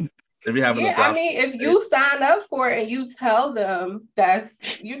to. They be having. I mean, if you sign up for it and you tell them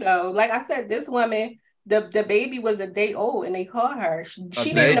that's, like I said, this woman, the baby was a day old, and they called her. She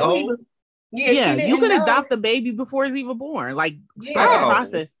didn't know he was. Yeah, you can adopt the baby before it's even born. Like start the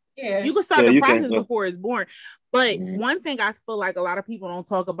process. Yeah, you can start the process before it's born. But one thing I feel like a lot of people don't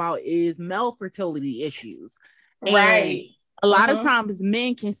talk about is male fertility issues. Right. And a lot of times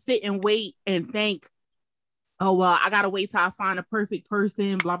men can sit and wait and think, oh, well, I got to wait till I find a perfect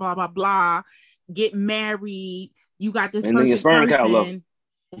person, blah, blah, blah, blah, get married. You got this perfect person.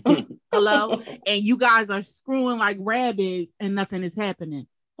 Hello. And you guys are screwing like rabbits and nothing is happening.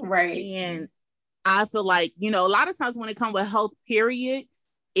 Right. And I feel like, a lot of times when it comes with health, period,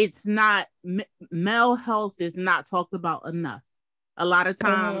 it's not, male health is not talked about enough. A lot of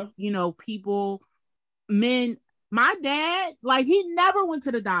times, people, men, my dad, like, he never went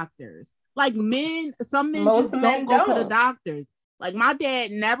to the doctors. Like, some men Most just men don't go to the don't. doctors. Like, my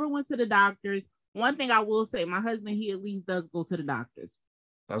dad never went to the doctors. One thing I will say, my husband, he at least does go to the doctors.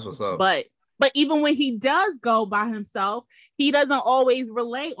 That's what's up. But even when he does go by himself, he doesn't always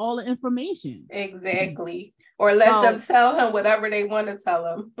relay all the information. Exactly. Or let them tell him whatever they want to tell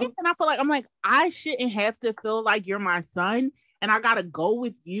him. And I feel like, I shouldn't have to feel like you're my son and I got to go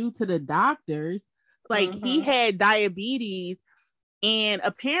with you to the doctors. Like, he had diabetes, and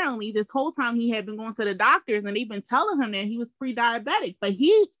apparently this whole time he had been going to the doctors and they've been telling him that he was pre-diabetic, but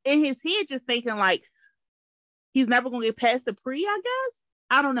he's in his head just thinking like he's never going to get past the pre, I guess.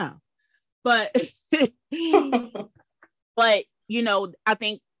 I don't know. But, but, I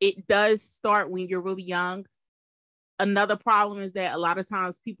think it does start when you're really young. Another problem is that a lot of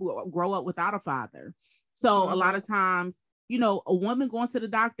times people grow up without a father. So a lot of times, a woman going to the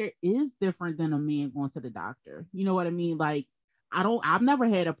doctor is different than a man going to the doctor. You know what I mean? Like, I've never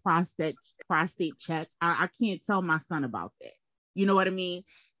had a prostate check. I can't tell my son about that. You know what I mean?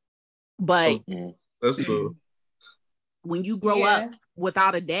 But that's true. When you grow up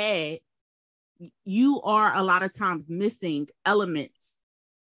without a dad, you are a lot of times missing elements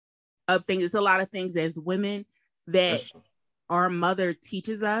of things. It's a lot of things as women that our mother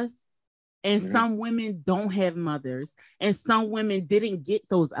teaches us. And some women don't have mothers, and some women didn't get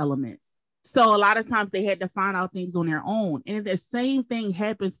those elements. So a lot of times they had to find out things on their own. And the same thing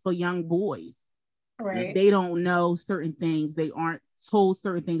happens for young boys. Right. They don't know certain things. They aren't told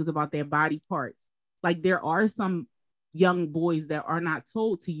certain things about their body parts. Like, there are some young boys that are not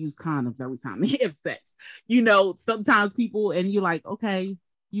told to use condoms every time they have sex. Sometimes people, and you're like, okay,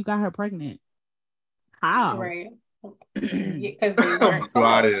 you got her pregnant. How? Right. Because they weren't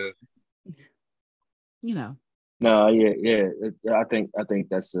told. No, yeah. I think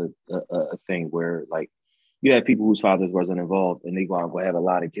that's a thing where, like, you have people whose fathers wasn't involved and they go out and have a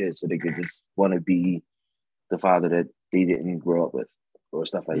lot of kids, so they could just want to be the father that they didn't grow up with or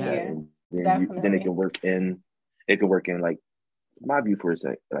stuff like that. And then it can work in. It can work in, like, my view for a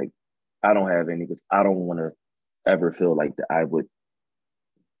sec. Like, I don't have any because I don't want to ever feel like that I would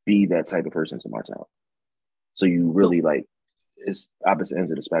be that type of person to my child. So you really like, it's opposite ends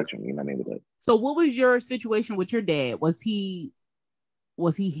of the spectrum. You know what I mean? With that. So what was your situation with your dad? Was he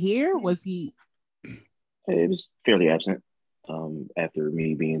here? Was he? It was fairly absent. After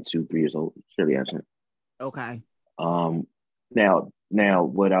me being 2-3 years old, fairly absent. Okay. Now,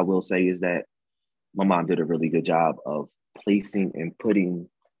 what I will say is that my mom did a really good job of placing and putting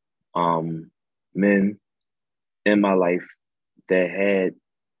men in my life that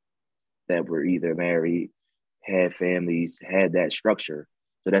were either married, had families, had that structure.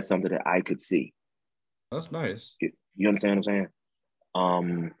 So that's something that I could see. That's nice. You understand what I'm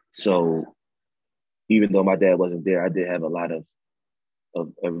saying? So even though my dad wasn't there, I did have a lot of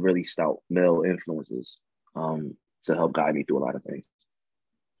really stout male influences to help guide me through a lot of things.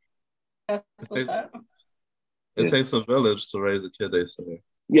 It takes a village to raise a kid, they say.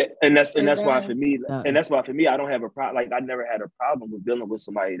 Yeah, and that's why for me, I don't have a problem. Like, I never had a problem with dealing with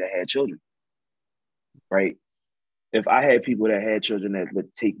somebody that had children. Right? If I had people that had children that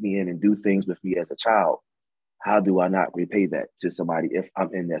would take me in and do things with me as a child, how do I not repay that to somebody if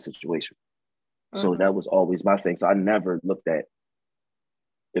I'm in that situation? So that was always my thing. So I never looked at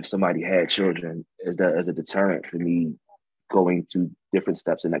if somebody had children as a deterrent for me going to different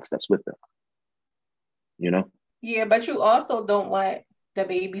steps and next steps with them. Yeah, but you also don't want the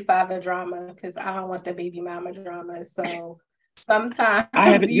baby father drama, because I don't want the baby mama drama. So sometimes I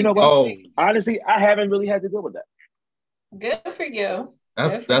haven't, honestly, I haven't really had to deal with that. Good for you.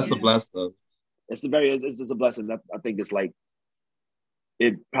 That's a blessing. It's a blessing. I think it's like,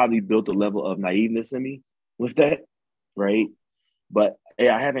 it probably built a level of naiveness in me with that, right? But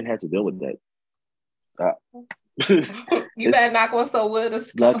I haven't had to deal with that. You better knock on some wood or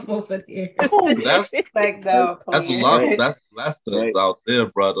scum over there. That's like, no, that's a lot. Right. That's blessings out there,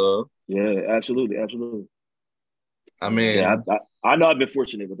 brother. Yeah, absolutely. I mean, I know I've been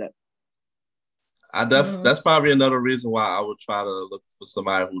fortunate with that. That's probably another reason why I would try to look for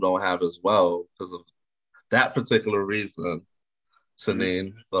somebody who don't have as well, because of that particular reason,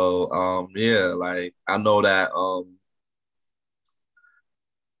 Shanine. So yeah, like, I know that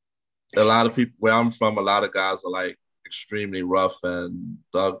a lot of people where I'm from, a lot of guys are like extremely rough and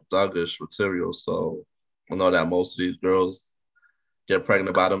thuggish material. So I know that most of these girls get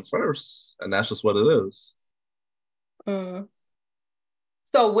pregnant by them first, and that's just what it is.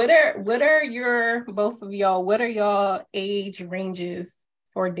 So what are your both of y'all? What are y'all age ranges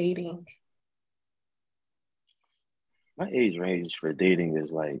for dating? My age range for dating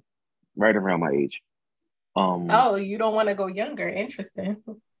is like right around my age. Oh, you don't want to go younger. Interesting.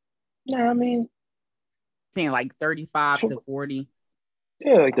 Nah, I mean, Saying like 35 to 40.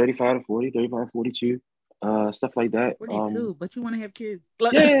 yeah, like 35 to 40, 35 to 42, stuff like that. 42, but you want to have kids.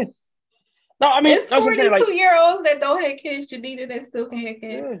 Yeah. No, I mean, It's that's what I'm saying. Like, 42-year-olds that don't have kids, Janita, that still can have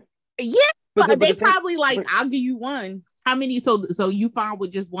kids. Yeah, but they the thing- probably like, I'll give you one. How many? So you fine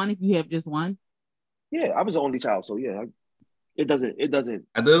with just one if you have just one? yeah, I was the only child, so yeah, it doesn't.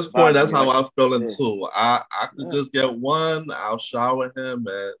 At this point, that's how like, I'm feeling yeah. too. I could Yeah. just get one. I'll shower him,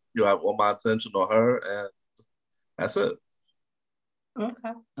 and you have all my attention on her, and that's it. Okay.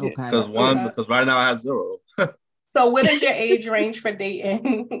 Okay. Because right now I have 0. So what is your age range for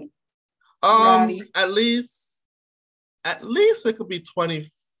dating? At least it could be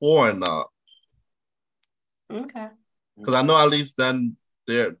 24 and up. Okay. Because I know at least then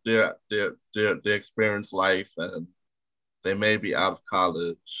they experience life and they may be out of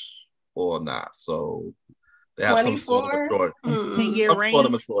college or not. So they have some sort of 24? maturity. 10-year Some range. sort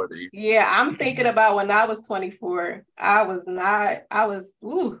of maturity. Yeah, I'm thinking about when I was 24. I was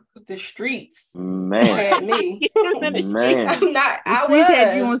the streets Man, had me. man, I We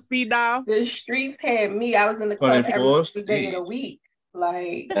had you was. on speed dial. The streets had me. I was in the club 24? every day of the week.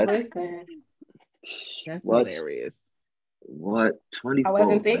 Like, listen, That's what? hilarious. What? 24? I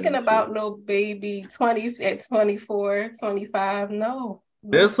wasn't thinking about no baby 20 at 24, 25. No.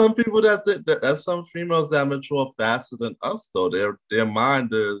 There's some people there's some females that mature faster than us though. Their mind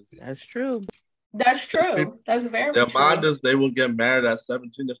is That's true. That's true. That's very their true. mind is they will get married at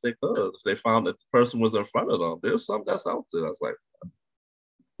 17 if they could, if they found that the person was in front of them. There's some that's out there. I was like,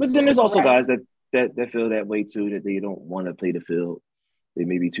 But then there's also Right. guys that feel that way too, that they don't want to play the field. They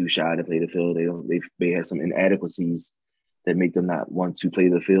may be too shy to play the field. They have some inadequacies that make them not want to play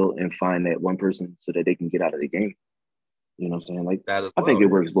the field and find that one person so that they can get out of the game. You know what I'm saying? Like, that as I think well,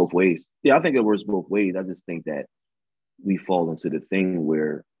 it works both ways. Yeah, I think it works both ways. I just think that we fall into the thing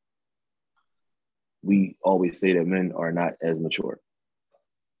where we always say that men are not as mature.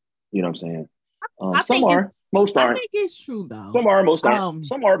 You know what I'm saying? Some are, most I aren't. think it's true though. Some are, most aren't.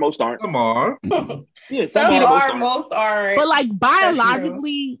 Some are, most aren't. Some are. Yeah, Some most are, aren't. most aren't. But like true.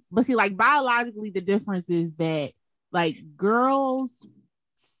 biologically, the difference is that like girls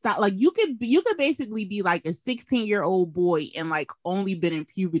stop, like you could basically be like a 16-year-old boy and like only been in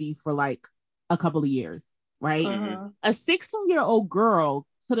puberty for like a couple of years, right? Mm-hmm. A 16-year-old girl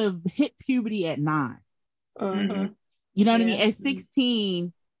could have hit puberty at 9. Mm-hmm. You know what I Yeah. mean? At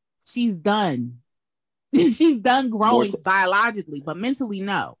 16, she's done. She's done growing biologically, but mentally,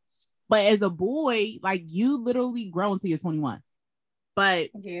 no. But as a boy, like you literally grow until you're 21.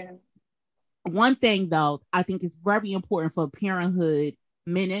 But Yeah. one thing though, I think is very important for parenthood,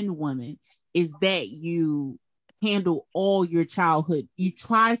 men and women, is that you handle all your childhood. You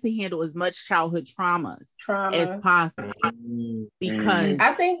try to handle as much childhood traumas as possible. Because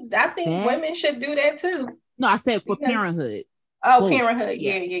I think women should do that too. No, I said for parenthood. Oh, Both. parenthood.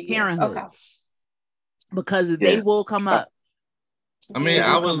 Yeah. Parenthood. Okay. Because they will come up. I mean,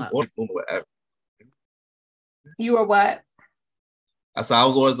 I was always with everything. You were what? I said I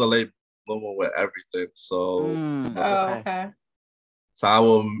was always a late bloomer with everything. So, Okay. So I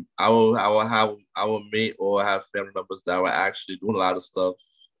will meet or have family members that were actually doing a lot of stuff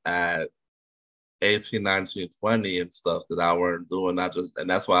at 18, 19, 20 and stuff that I weren't doing. And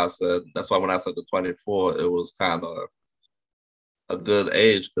that's why when I said the 24, it was kind of a good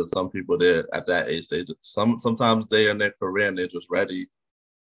age because some people there at that age, sometimes they in their career and they're just ready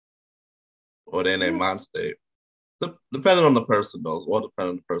or they're in their mind state. Depending on the person though, or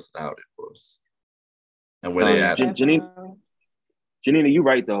depending on the personality, of course. And where they at. Janina, you're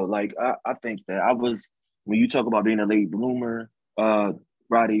right though. Like I think that when you talk about being a late bloomer,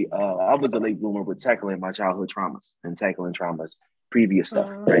 Roddy, I was a late bloomer with tackling my childhood traumas and tackling traumas, previous stuff,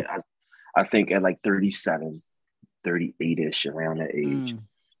 right? I think at like 37, 38-ish, around that age,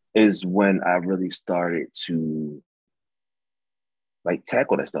 is when I really started to like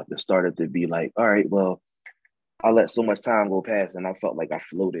tackle that stuff. It started to be like, all right, well, I let so much time go past and I felt like I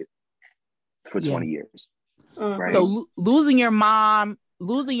floated for 20 years. Right? So losing your mom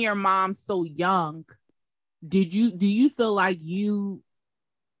so young, do you feel like you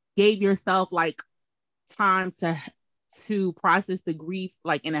gave yourself like time to process the grief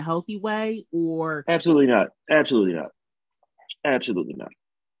like in a healthy way? Or absolutely not.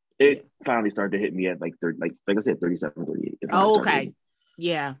 It finally started to hit me at like 30, like I said, 37, 38. Oh, okay.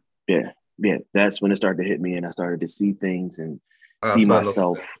 Yeah. That's when it started to hit me and I started to see things and see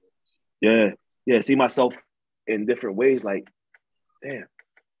myself. See myself in different ways. Like, damn,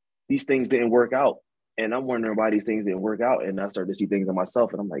 these things didn't work out. And I'm wondering why these things didn't work out. And I started to see things in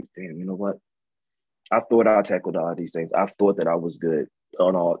myself. And I'm like, damn, you know what? I thought I tackled all these things. I thought that I was good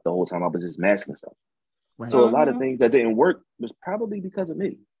the whole time I was just masking stuff. Right. So a lot of things that didn't work was probably because of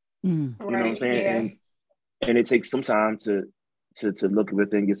me. You know what I'm saying? Yeah. And it takes some time to look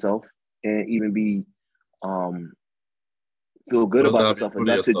within yourself and even be feel good about yourself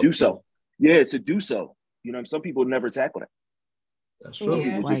enough to do so. Yeah, to do so. You know, some people never tackle that. That's true. Some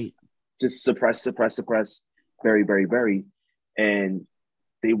people just suppress, very, very, very, and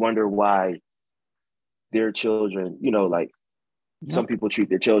they wonder why their children, you know, like some people treat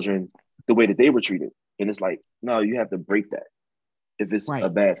their children the way that they were treated. And it's like, no, you have to break that. If it's a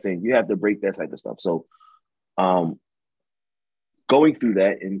bad thing, you have to break that type of stuff. So going through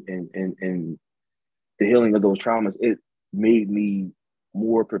that and the healing of those traumas, it made me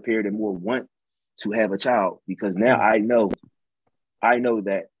more prepared and more want to have a child, because now I know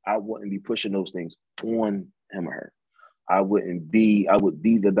that I wouldn't be pushing those things on him or her. I would be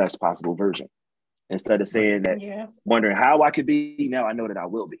the best possible version. Instead of saying that, wondering how I could be, now I know that I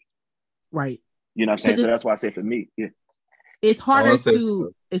will be. Right. You know what I'm saying? So that's why I say for me, it's harder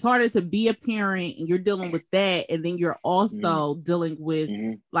to be a parent and you're dealing with that, and then you're also dealing with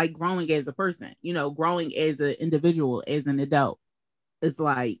like growing as a person, you know, growing as an individual, as an adult. It's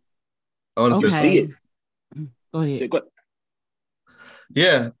like, you see it. Go ahead.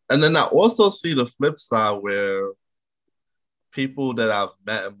 Yeah, and then I also see the flip side where people that I've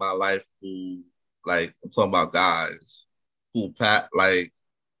met in my life who, like, I'm talking about guys who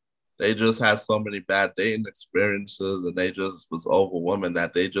they just had so many bad dating experiences, and they just was over women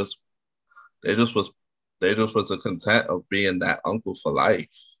that they just was content of being that uncle for life.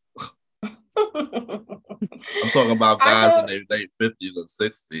 I'm talking about guys in their late 50s and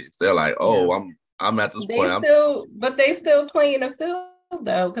 60s. They're like, I'm at this point. But they still playing the field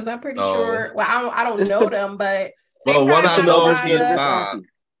though, because I'm pretty sure. Well, I don't know them, but one I know he's not.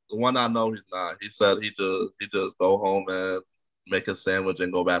 The one I know he's not. He said he just go home and make a sandwich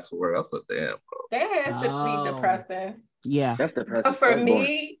and go back to work. I said, damn, bro. That has to be depressing. Yeah, that's depressing. But for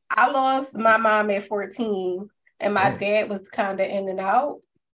me, I lost my mom at 14, and my dad was kind of in and out.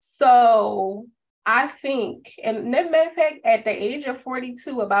 So I think, and matter of fact, at the age of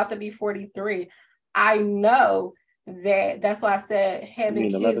 42, about to be 43, I know that's why I said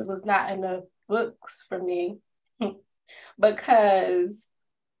having kids was not in the books for me, because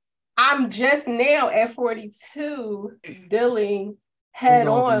I'm just now at 42 dealing head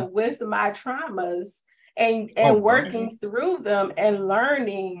on with my traumas and working through them and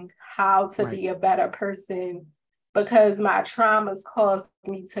learning how to be a better person, because my traumas caused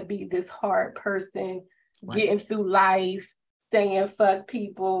me to be this hard person, getting through life, saying fuck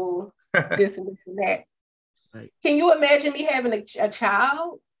people, this and that. Right. Can you imagine me having a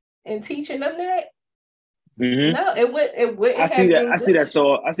child and teaching them that? Mm-hmm. No, it would. I see that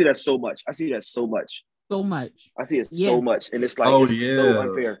so much. I see so much, and it's like so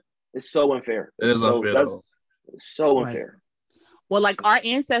unfair. It's so unfair. It is unfair. It's so unfair. Well, like our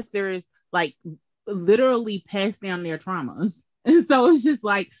ancestors, like literally passed down their traumas, and so it's just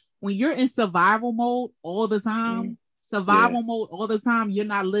like when you're in survival mode all the time, you're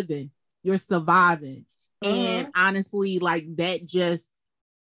not living, you're surviving. And honestly, like that, just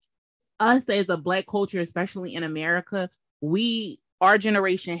us as a Black culture, especially in America, our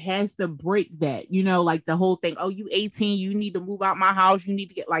generation has to break that, you know, like the whole thing. Oh, you 18, you need to move out my house. You need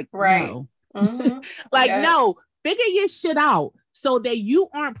to get no. No, figure your shit out so that you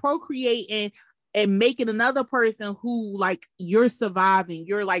aren't procreating and making another person who like you're surviving,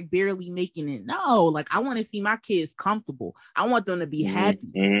 you're like barely making it. No, like I want to see my kids comfortable. I want them to be happy.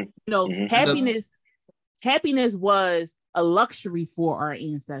 You know, happiness was a luxury for our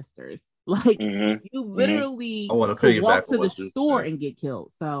ancestors. Like you literally could walk to the store and get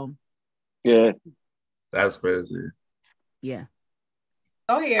killed. So that's crazy. Yeah.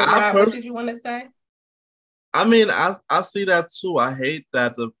 Oh yeah, Rob, what did you want to say? I mean, I see that too. I hate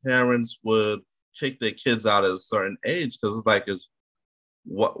that the parents would kick their kids out at a certain age, because it's like,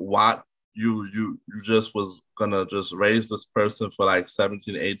 what you just was gonna just raise this person for like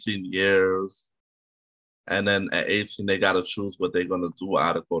 17, 18 years. And then at 18, they got to choose what they're going to do,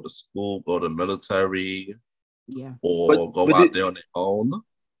 either go to school, go to military, or go out there on their own.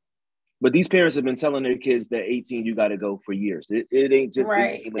 But these parents have been telling their kids that 18, you got to go for years. It ain't just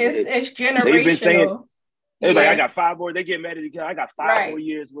 18. It's generational. They've been saying, like, I got 5 more. They get mad at each other. I got 5 more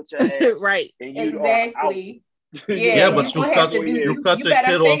years with your ass. Right. And exactly. Yeah, but you cut the better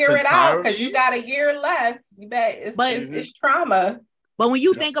kid figure off it out because entirely. you got a year left. You bet it's trauma. But when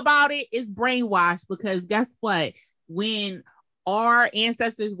you think about it, it's brainwashed because guess what? When our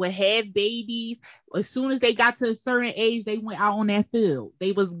ancestors would have babies, as soon as they got to a certain age, they went out on that field.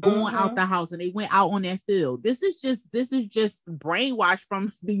 They was going out the house and they went out on that field. This is just brainwashed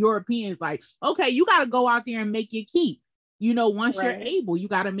from the Europeans. Like, okay, you got to go out there and make your keep. You know, once you're able, you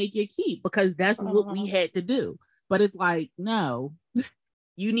got to make your keep because that's what we had to do. But it's like, no,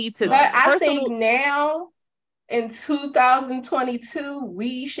 you need to. But I think now in 2022,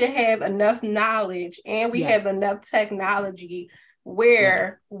 we should have enough knowledge and we have enough technology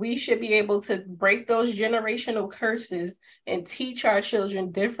where we should be able to break those generational curses and teach our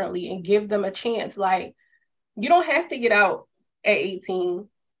children differently and give them a chance. Like, you don't have to get out at 18.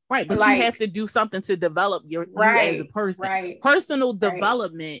 Right, but you have to do something to develop you as a person. Personal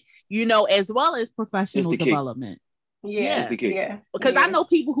development, you know, as well as professional development. Yeah. Because I know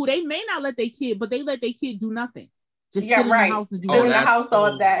people who they may not let their kid, but they let their kid do nothing. Just sit in the house and do sit in the house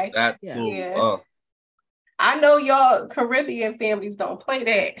all day. I know y'all Caribbean families don't play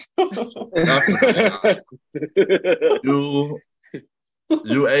that.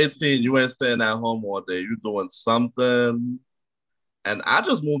 You 18, you ain't staying at home all day. You doing something. And I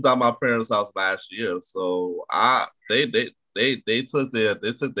just moved out my parents' house last year, so they took their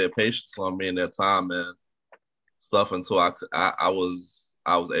patience on me and their time and stuff until I was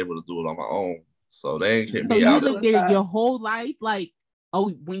able to do it on my own. So they ain't kicked me out. So you lived there your whole life, like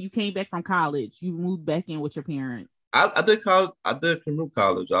when you came back from college, you moved back in with your parents. I did college. I did community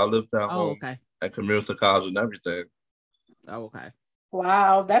college. I lived at home and community college and everything. Oh, okay.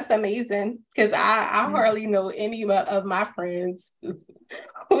 Wow, that's amazing. Because I hardly know any of my friends who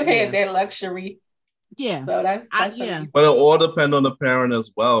had that luxury. Yeah. So that's But it all depends on the parent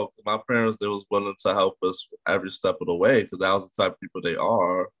as well. My parents, they was willing to help us every step of the way because that was the type of people they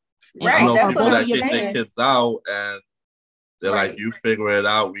are. Right. I know people that get their kids out and they're like, you figure it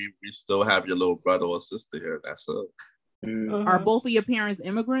out. We still have your little brother or sister here. That's it. Are both of your parents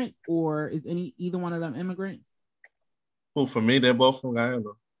immigrants or is either one of them immigrants? Well, for me, they're both from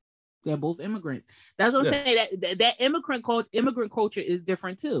Guyana. They're both immigrants. That's what I'm saying. That immigrant culture is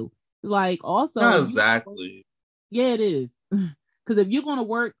different too. Like also, not exactly. Yeah, it is. Because if you're gonna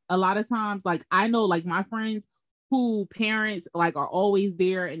work, a lot of times, like I know, like my friends who parents like are always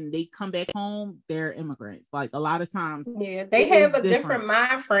there and they come back home, they're immigrants. Like a lot of times, they have a different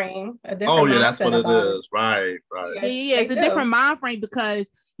mind frame. That's what it is. Right. Yeah, it's a different mind frame because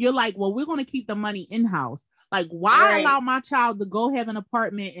you're like, well, we're gonna keep the money in house. Like, why allow my child to go have an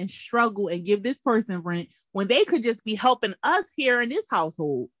apartment and struggle and give this person rent when they could just be helping us here in this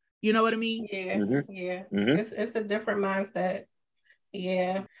household? You know what I mean? Yeah. It's a different mindset.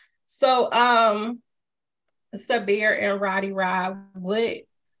 Yeah. So, Sabir and Roddy Rod, what's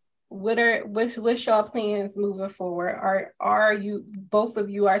your plans moving forward? Are you both of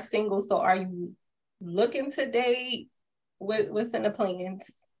you are single? So, are you looking to date? What's in the plans?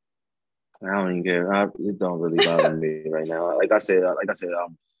 I don't even care. It don't really bother me right now. Like I said,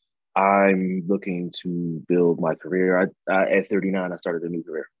 I'm looking to build my career. At 39, I started a new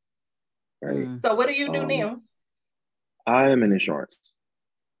career. Right. So what do you do now? I am in insurance.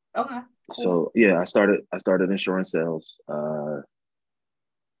 Okay. Cool. So yeah, I started insurance sales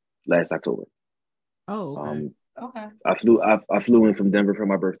last October. Oh, okay. Okay. I flew in from Denver for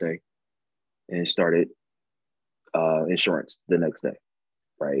my birthday and started insurance the next day.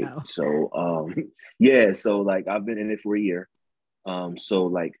 Right. Oh. So so like I've been in it for a year. So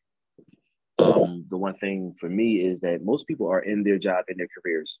like the one thing for me is that most people are in their job, in their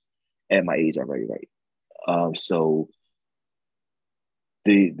careers at my age already, right? So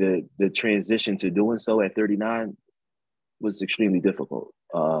the transition to doing so at 39 was extremely difficult.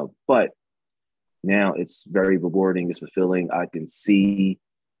 But now it's very rewarding, it's fulfilling. I can see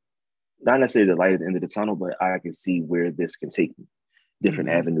not necessarily the light at the end of the tunnel, but I can see where this can take me, different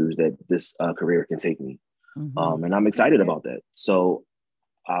avenues that this career can take me. And I'm excited about that. So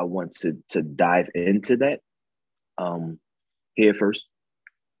I want to dive into that here first.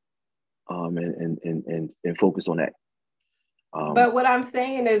 And focus on that. But what I'm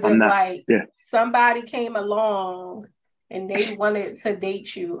saying is, if somebody came along and they wanted to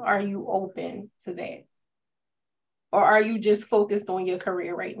date you, are you open to that? Or are you just focused on your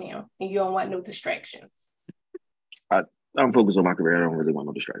career right now and you don't want no distractions? I'm focused on my career. I don't really want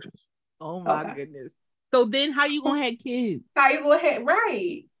no distractions. Oh my goodness. So then how you gonna have kids? How you gonna have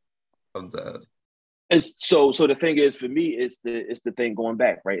right? I'm dead. So the thing is, for me, it's the thing going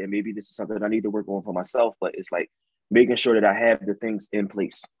back, right? And maybe this is something I need to work on for myself, but it's like making sure that I have the things in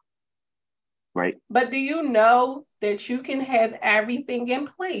place. right? But do you know that you can have everything in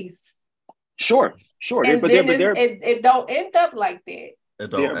place? Sure. And then it don't end up like that. It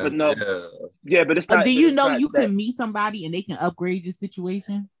don't but end. no, yeah, but it's not. Do you know you that, can meet somebody and they can upgrade your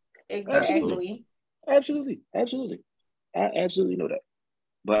situation? Exactly. Absolutely. I absolutely know that.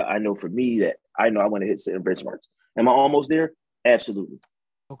 But I know for me that I know I want to hit certain benchmarks. Am I almost there? Absolutely.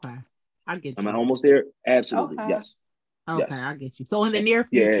 Okay. I get you. Am I almost there? Absolutely. Okay. Yes. Okay, yes. I get you. So in the near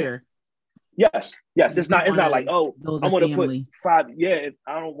future. Yes. It's not like, oh, I want to put 5. Yeah,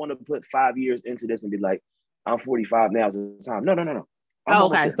 I don't want to put 5 years into this and be like, I'm 45 now is the time. No.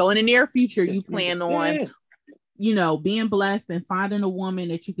 Okay. So in the near future, you plan on being blessed and finding a woman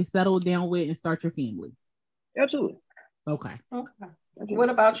that you can settle down with and start your family. Absolutely. Okay.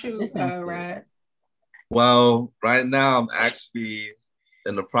 What about you, Rad? Well, right now I'm actually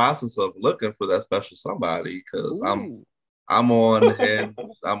in the process of looking for that special somebody because I'm on Hinge,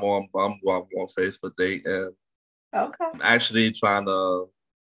 I'm on Bumble, I'm on Facebook dating. Okay. I'm actually trying to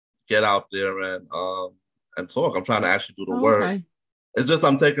get out there and talk. I'm trying to actually do the work. Okay. It's just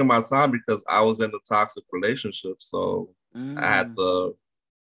I'm taking my time because I was in a toxic relationship, so I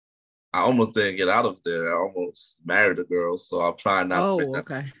almost didn't get out of there. I almost married a girl, so I'm trying not to make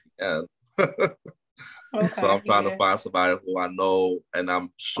that again. So I'm trying to find somebody who I know and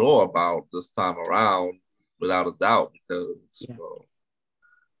I'm sure about this time around, without a doubt, because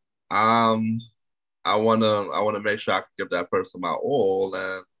I wanna make sure I can give that person my all,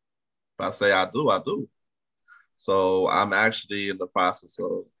 and if I say I do, I do. So I'm actually in the process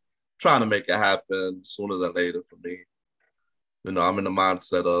of trying to make it happen sooner than later for me. I'm in the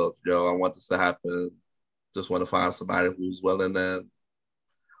mindset of, I want this to happen. Just want to find somebody who's willing and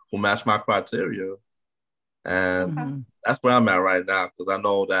who match my criteria. And that's where I'm at right now, because I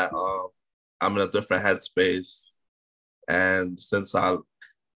know that I'm in a different headspace. And since I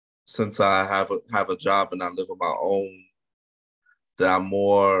have a job and I live on my own, that I'm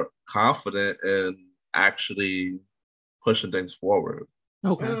more confident in actually pushing things forward.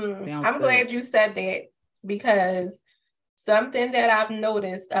 Okay. I'm glad you said that, because something that I've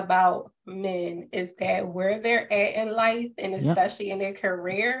noticed about men is that where they're at in life, and especially in their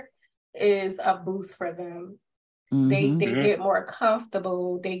career, is a boost for them. They get more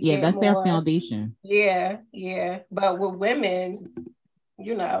comfortable. That's their foundation. Yeah. But with women,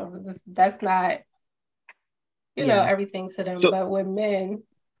 that's not, everything to them. But with men,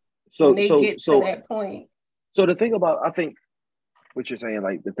 when they get to that point. So the thing about, I think what you're saying,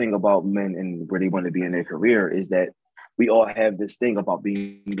 like the thing about men and where they want to be in their career is that we all have this thing about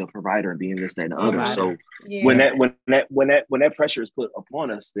being the provider and being this, that, and the other. So when that pressure is put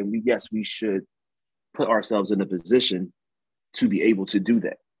upon us, then we should put ourselves in a position to be able to do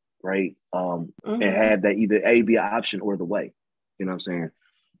that, right? And have that either be an option or the way. You know what I'm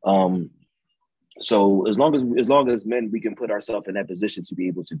saying? So as long as men, we can put ourselves in that position to be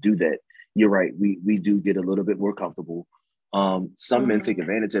able to do that. You're right. We do get a little bit more comfortable. Some men take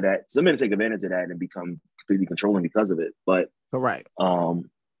advantage of that. Some men take advantage of that and become completely controlling because of it. But correct.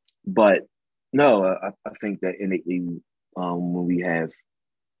 But no, I think that innately, when we have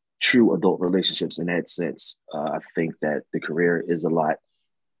true adult relationships in that sense, I think that the career is a lot,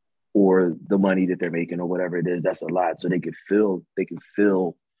 or the money that they're making or whatever it is, that's a lot. So they can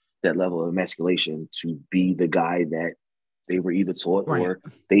feel that level of emasculation to be the guy that they were either taught or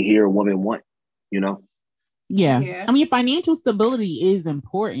they hear a woman want, Yeah. I mean, financial stability is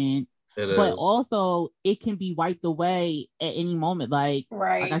important, but also it can be wiped away at any moment. Like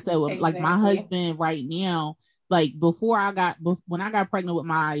I said, like my husband right now, like when I got pregnant with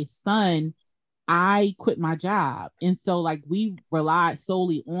my son, I quit my job. And so like we relied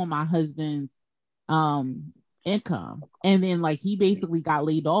solely on my husband's income. And then like he basically got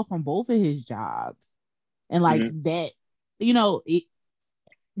laid off from both of his jobs. And like that, it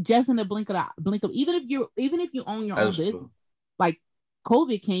just in the blink of even if you own your own business, like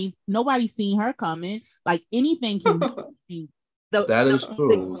COVID came, nobody's seen her coming. Like anything can be. That is true.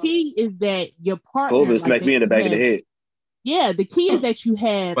 The key is that your partner COVID smacked me in the back of the head. Yeah, the key is that you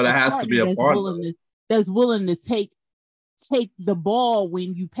have, but it has to be a partner that's willing to take the ball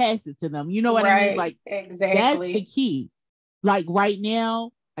when you pass it to them. You know what I mean? Like exactly. That's the key. Like right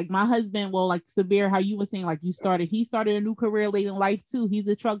now, like my husband, like Sabir, how you were saying, like he started a new career late in life too. He's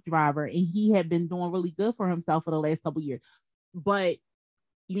a truck driver and he had been doing really good for himself for the last couple of years. But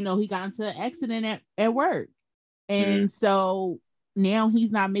he got into an accident at work. And so now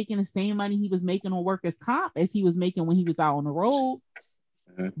he's not making the same money he was making on workers' comp as he was making when he was out on the road.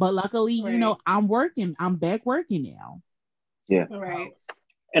 But luckily, I'm working. I'm back working now. Yeah. Right.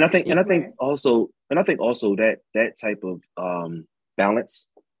 And I think also that type of balance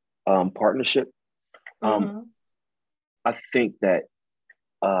partnership. Mhm. I think that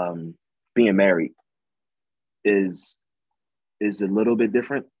being married is a little bit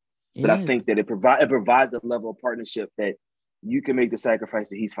different, but I think that it provides a level of partnership that you can make the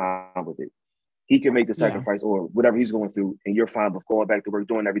sacrifice and he's fine with it. He can make the sacrifice or whatever he's going through, and you're fine with going back to work,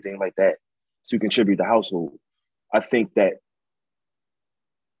 doing everything like that to contribute to the household. I think that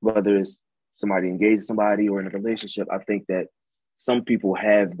whether it's somebody engaged somebody or in a relationship, I think that some people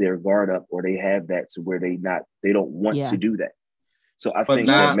have their guard up or they have that to where they don't want to do that. So I think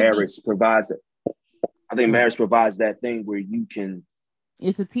that marriage provides it. I think marriage provides that thing where you can.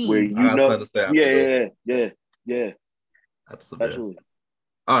 It's a team. Where yeah. That's the absolutely.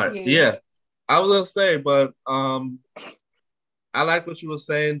 All right, yeah. I was gonna say, but I like what you were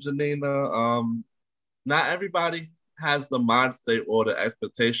saying, Janina. Not everybody has the mind state or the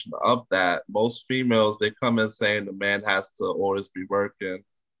expectation of that. Most females, they come in saying the man has to always be working,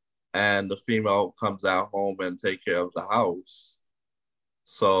 and the female comes out home and take care of the house.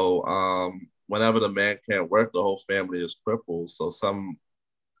 So whenever the man can't work, the whole family is crippled. So some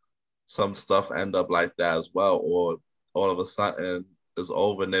stuff end up like that as well, or all of a sudden it's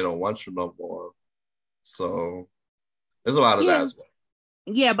over and they don't want you no more. So there's a lot of that as well.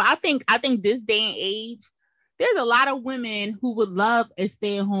 Yeah, but I think this day and age, there's a lot of women who would love a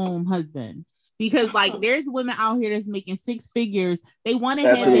stay-at-home husband because like there's women out here that's making six figures. They want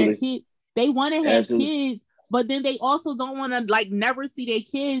to have their kids. They want to have kids, but then they also don't want to like never see their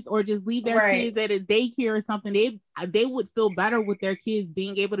kids or just leave their kids at a daycare or something. They would feel better with their kids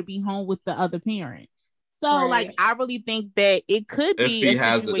being able to be home with the other parent. So like I really think that it could be if he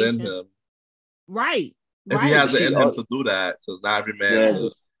has it in him. Right. If he has it in him to do that, because not every man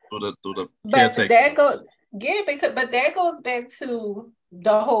do the caretaker. But that goes back to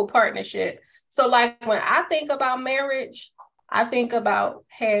the whole partnership. So like when I think about marriage, I think about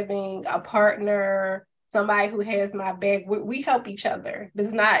having a partner, somebody who has my back. We help each other.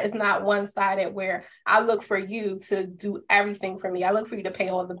 It's not one-sided where I look for you to do everything for me. I look for you to pay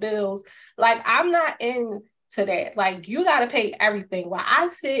all the bills. Like I'm not into that. Like you got to pay everything while I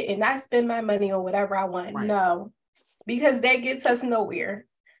sit and I spend my money on whatever I want. Right. No, because that gets us nowhere.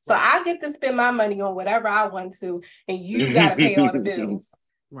 So I get to spend my money on whatever I want to, and you got to pay all the bills.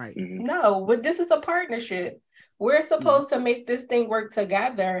 Right. No, but this is a partnership. We're supposed to make this thing work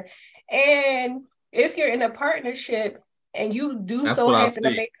together. And if you're in a partnership and you do happen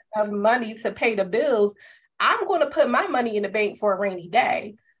to make enough money to pay the bills, I'm going to put my money in the bank for a rainy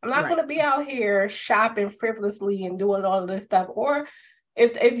day. I'm not going to be out here shopping frivolously and doing all of this stuff. Or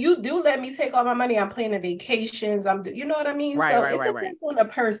if you do let me take all my money, I'm planning vacations. You know what I mean? Right, so right, it depends on the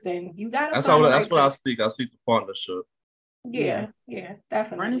person. You got to. That's what I seek. I seek the partnership. Yeah,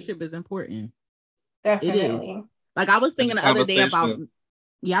 definitely. Partnership is important. Definitely. It is. Like I was thinking the other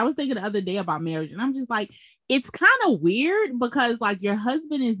day about marriage, and I'm just like, it's kind of weird because like your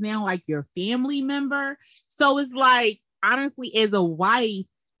husband is now like your family member. So it's like, honestly, as a wife,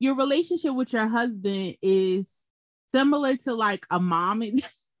 your relationship with your husband is similar to like a mom.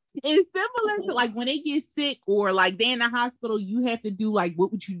 It's similar to like when they get sick or like they're in the hospital, you have to do like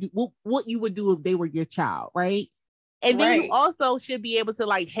what would you do, what you would do if they were your child, right? And then you also should be able to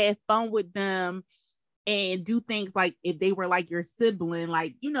like have fun with them and do things like if they were like your sibling,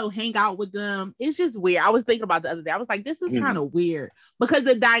 like, you know, hang out with them. It's just weird. I was thinking about the other day. I was like, this is kind of weird because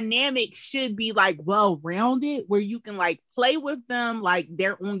the dynamic should be like well-rounded where you can like play with them like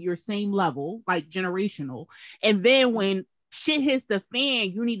they're on your same level, like generational. And then when shit hits the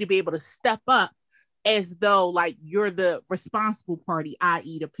fan, you need to be able to step up as though like you're the responsible party,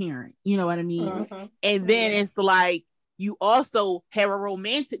 i.e. the parent. You know what I mean? And then it's like, you also have a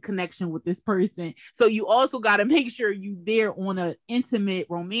romantic connection with this person. So you also got to make sure you there on an intimate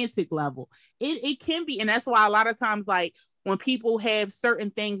romantic level. It can be. And that's why a lot of times, like when people have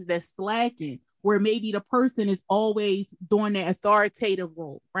certain things that's slacking, where maybe the person is always doing that authoritative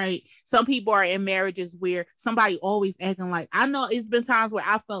role, right? Some people are in marriages where somebody always acting like, I know it's been times where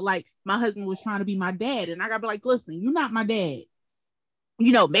I felt like my husband was trying to be my dad. And I got to be like, listen, you're not my dad.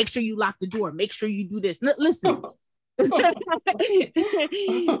 You know, make sure you lock the door. Make sure you do this. Listen.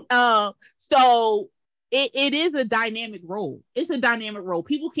 So it is a dynamic role. It's a dynamic role.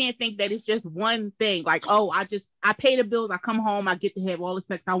 People can't think that it's just one thing. Like, oh, I pay the bills, I come home, I get to have all the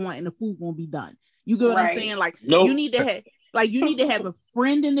sex I want, and the food won't be done. You get what I'm saying? Like, you need to have a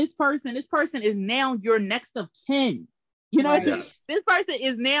friend in this person. This person is now your next of kin. You know, this person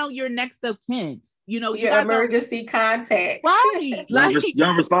is now your next of kin. You know, your emergency contact. Right.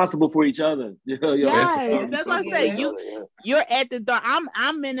 Y'all responsible for each other. Yes, that's what I say. You're at the door.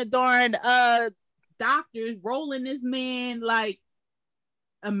 I'm in the darn doctors rolling this man like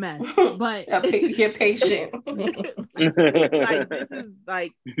a mess. But you're patient. like this is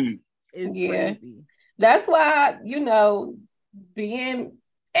like it's crazy. That's why, being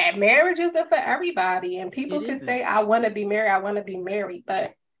at marriage isn't for everybody. And people can say, I want to be married,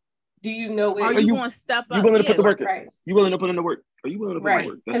 but do you know it? Are you going to step up? You willing to put the work in? Right. You willing to put in the work? Are you willing to put in the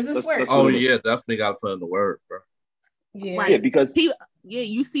work? Because it's work. Oh, yeah, definitely got to put in the work, bro. Yeah. Right. Yeah, because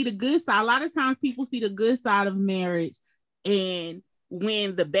you see the good side. A lot of times people see the good side of marriage, and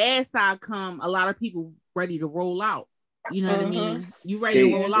when the bad side come, a lot of people ready to roll out. You know what I mean? You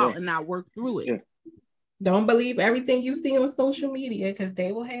ready to roll out and not work through it. Yeah. Don't believe everything you see on social media because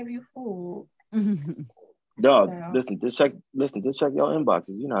they will have you fooled. Dog, listen, just check your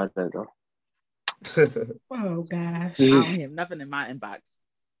inboxes. You know how that go. Oh gosh. I don't have nothing in my inbox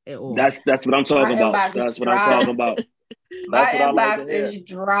at all. That's what I'm talking about. That's what I'm talking about. My inbox is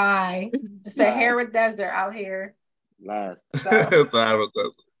dry. The Sahara Desert out here. Live. Sahara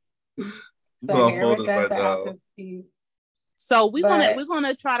Desert. Sahara Desert out to sea. So we're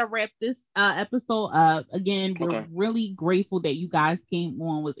gonna try to wrap this episode up. Again, we're really grateful that you guys came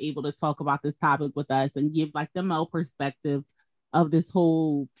on, was able to talk about this topic with us and give like the male perspective of this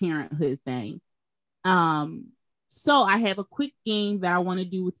whole parenthood thing. So I have a quick game that I want to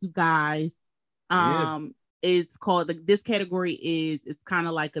do with you guys. It's called this category it's kind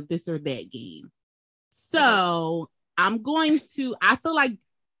of like a this or that game. So I'm going to, I feel like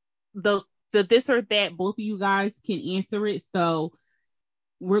the this or that, both of you guys can answer it. So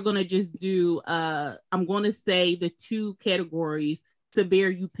we're going to just do, I'm going to say the two categories.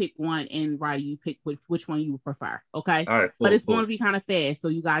 Sabir, you pick one, and Roddy, you pick which one you would prefer. Okay. All right. Cool, but it's going to be kind of fast. So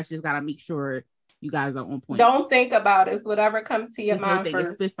you guys just got to make sure you guys are on point. Don't think about it. It's whatever comes to your mind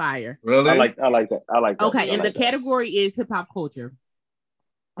first. Spitfire. Really? I like that. Okay. And the category is hip hop culture.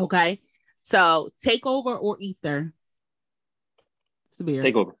 Okay. So Takeover or Ether? Sabir.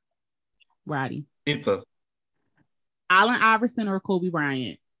 Takeover. Roddy. Ether. Allen Iverson or Kobe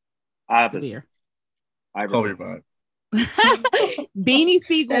Bryant? Iverson. Kobe Bryant. Beanie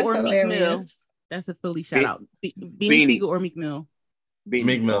Siegel or Meek Mill? That's a Philly shout out. Beanie Siegel or Meek Mill?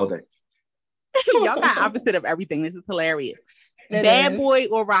 Meek Mill. Y'all got opposite of everything. This is hilarious. Bad Boy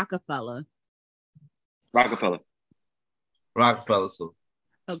or Rockefeller? Rockefeller too.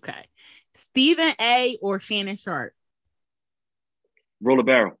 Okay. Stephen A. or Shannon Sharp? Roll a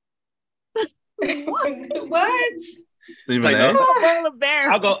barrel. What? Stephen A. Roll a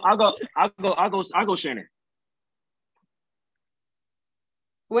barrel. I'll go Shannon.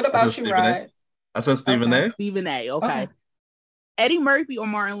 What about you, Rod? I said Stephen A. Stephen A. Okay. Eddie Murphy or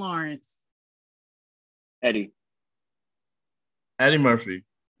Martin Lawrence? Eddie Murphy.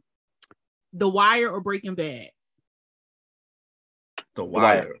 The Wire or Breaking Bad? The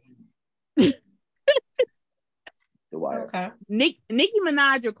Wire. The Wire. Okay. Nicki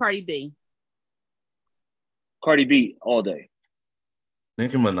Minaj or Cardi B? Cardi B all day.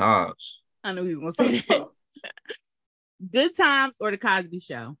 Nicki Minaj. I knew he was going to say that. Good Times or The Cosby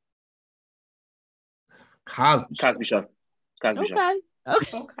Show? Cosby Show.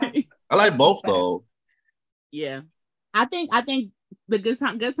 Okay. I like both though. Yeah. I think the Good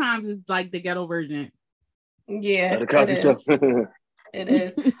Times is like the ghetto version. Yeah. The Cosby Show. It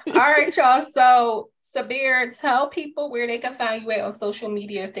is. All right, y'all. So Sabir, tell people where they can find you at on social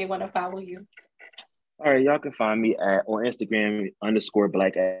media if they want to follow you. All right, y'all can find me on Instagram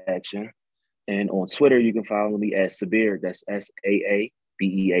 _Black Action. And on Twitter, you can follow me at Sabir. That's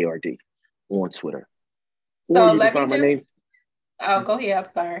SAABEARD on Twitter. So or you can find my name. Oh, go ahead. I'm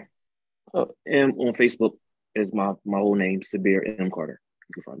sorry. And on Facebook is my whole name, Sabir M. Carter.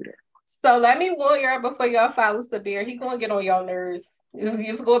 You can find me there. So let me warn y'all before y'all follow Sabir. He's gonna get on y'all nerves.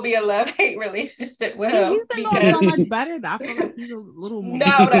 It's gonna be a love-hate relationship with him. He's been doing so much better. I feel like he's a little more. No,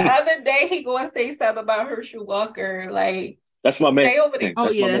 the other day he gonna say something about Herschel Walker. Like, that's my man. Stay over there. Oh,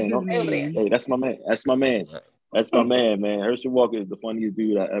 that's yeah, my that's man. his man. Hey, that's my man. That's my man. That's my man, man. Herschel Walker is the funniest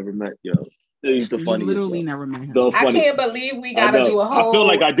dude I ever met, yo. He's the funniest. Literally never met him. I can't believe we gotta do a whole. I feel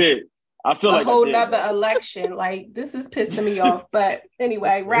like I did. I feel like a whole nother election. Like, this is pissing me off. But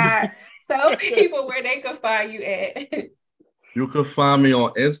anyway, right. Tell people where they can find you at. You can find me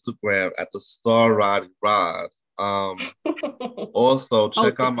on Instagram at the Star Roddy Rod. Also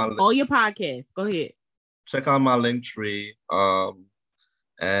check out my all your podcasts. Go ahead. Check out my link tree.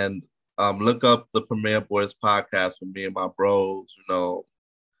 And look up the Premier Boys podcast with me and my bros. You know,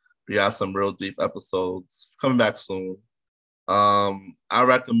 we got some real deep episodes coming back soon. I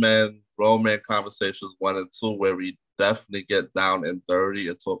recommend Romance Conversations 1 and 2, where we definitely get down and dirty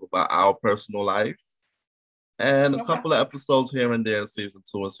and talk about our personal life. And a couple of episodes here and there in season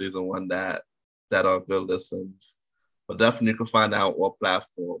 2 and season 1 that are good listens. But definitely you can find out all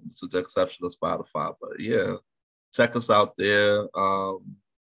platforms with the exception of Spotify. But yeah, check us out there.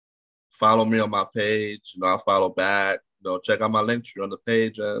 Follow me on my page. I'll follow back. Check out my link tree on the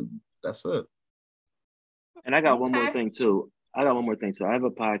page, and that's it. And I got one more thing too. I have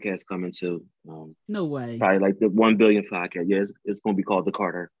a podcast coming too. No way. Probably like the 1 billion podcast. Yeah, it's going to be called The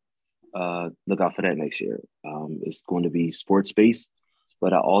Carter. Look out for that next year. It's going to be sports based,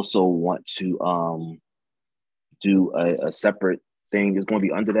 but I also want to do a separate thing. It's going to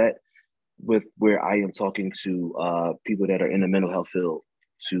be under that, with where I am talking to people that are in the mental health field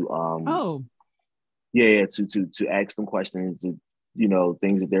to to ask them questions, things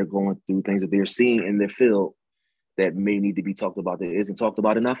that they're going through, things that they're seeing in their field that may need to be talked about that isn't talked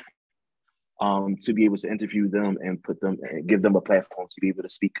about enough. To be able to interview them and give them a platform to be able to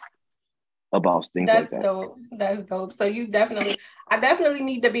speak about things like that. That's dope. So I definitely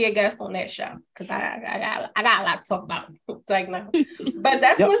need to be a guest on that show because I got a lot to talk about. It's like no, but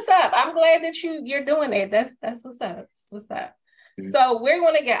that's what's up. I'm glad that you're doing it. That's what's up. That's what's up. Mm-hmm. So we're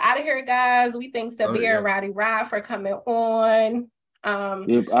gonna get out of here, guys. We thank Sabir and Roddy Rod for coming on.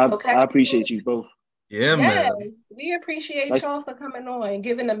 I appreciate you both. Yeah, man. We appreciate y'all for coming on and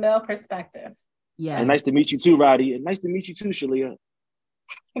giving a male perspective. Yeah. And nice to meet you too, Roddy. And nice to meet you too, Shalia.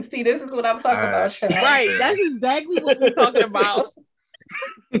 See, this is what I'm talking about, Shalia. Right. That's exactly what we're talking about.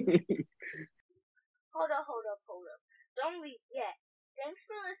 Hold up. Don't leave yet. Thanks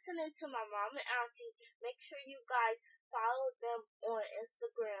for listening to my mom and auntie. Make sure you guys follow them on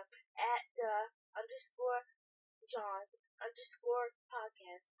Instagram at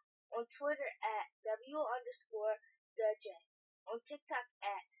 @the_John_podcast. On Twitter at W_the_J. On TikTok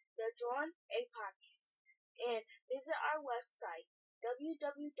at The John A Podcast. And visit our website,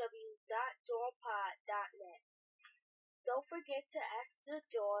 www.johnpod.net. Don't forget to ask the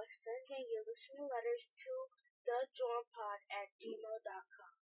John, sending your listening letters to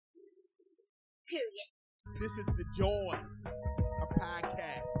thejohnpod@gmail.com. Period. This is The Joy, a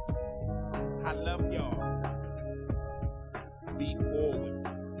podcast. I love y'all. Be forward.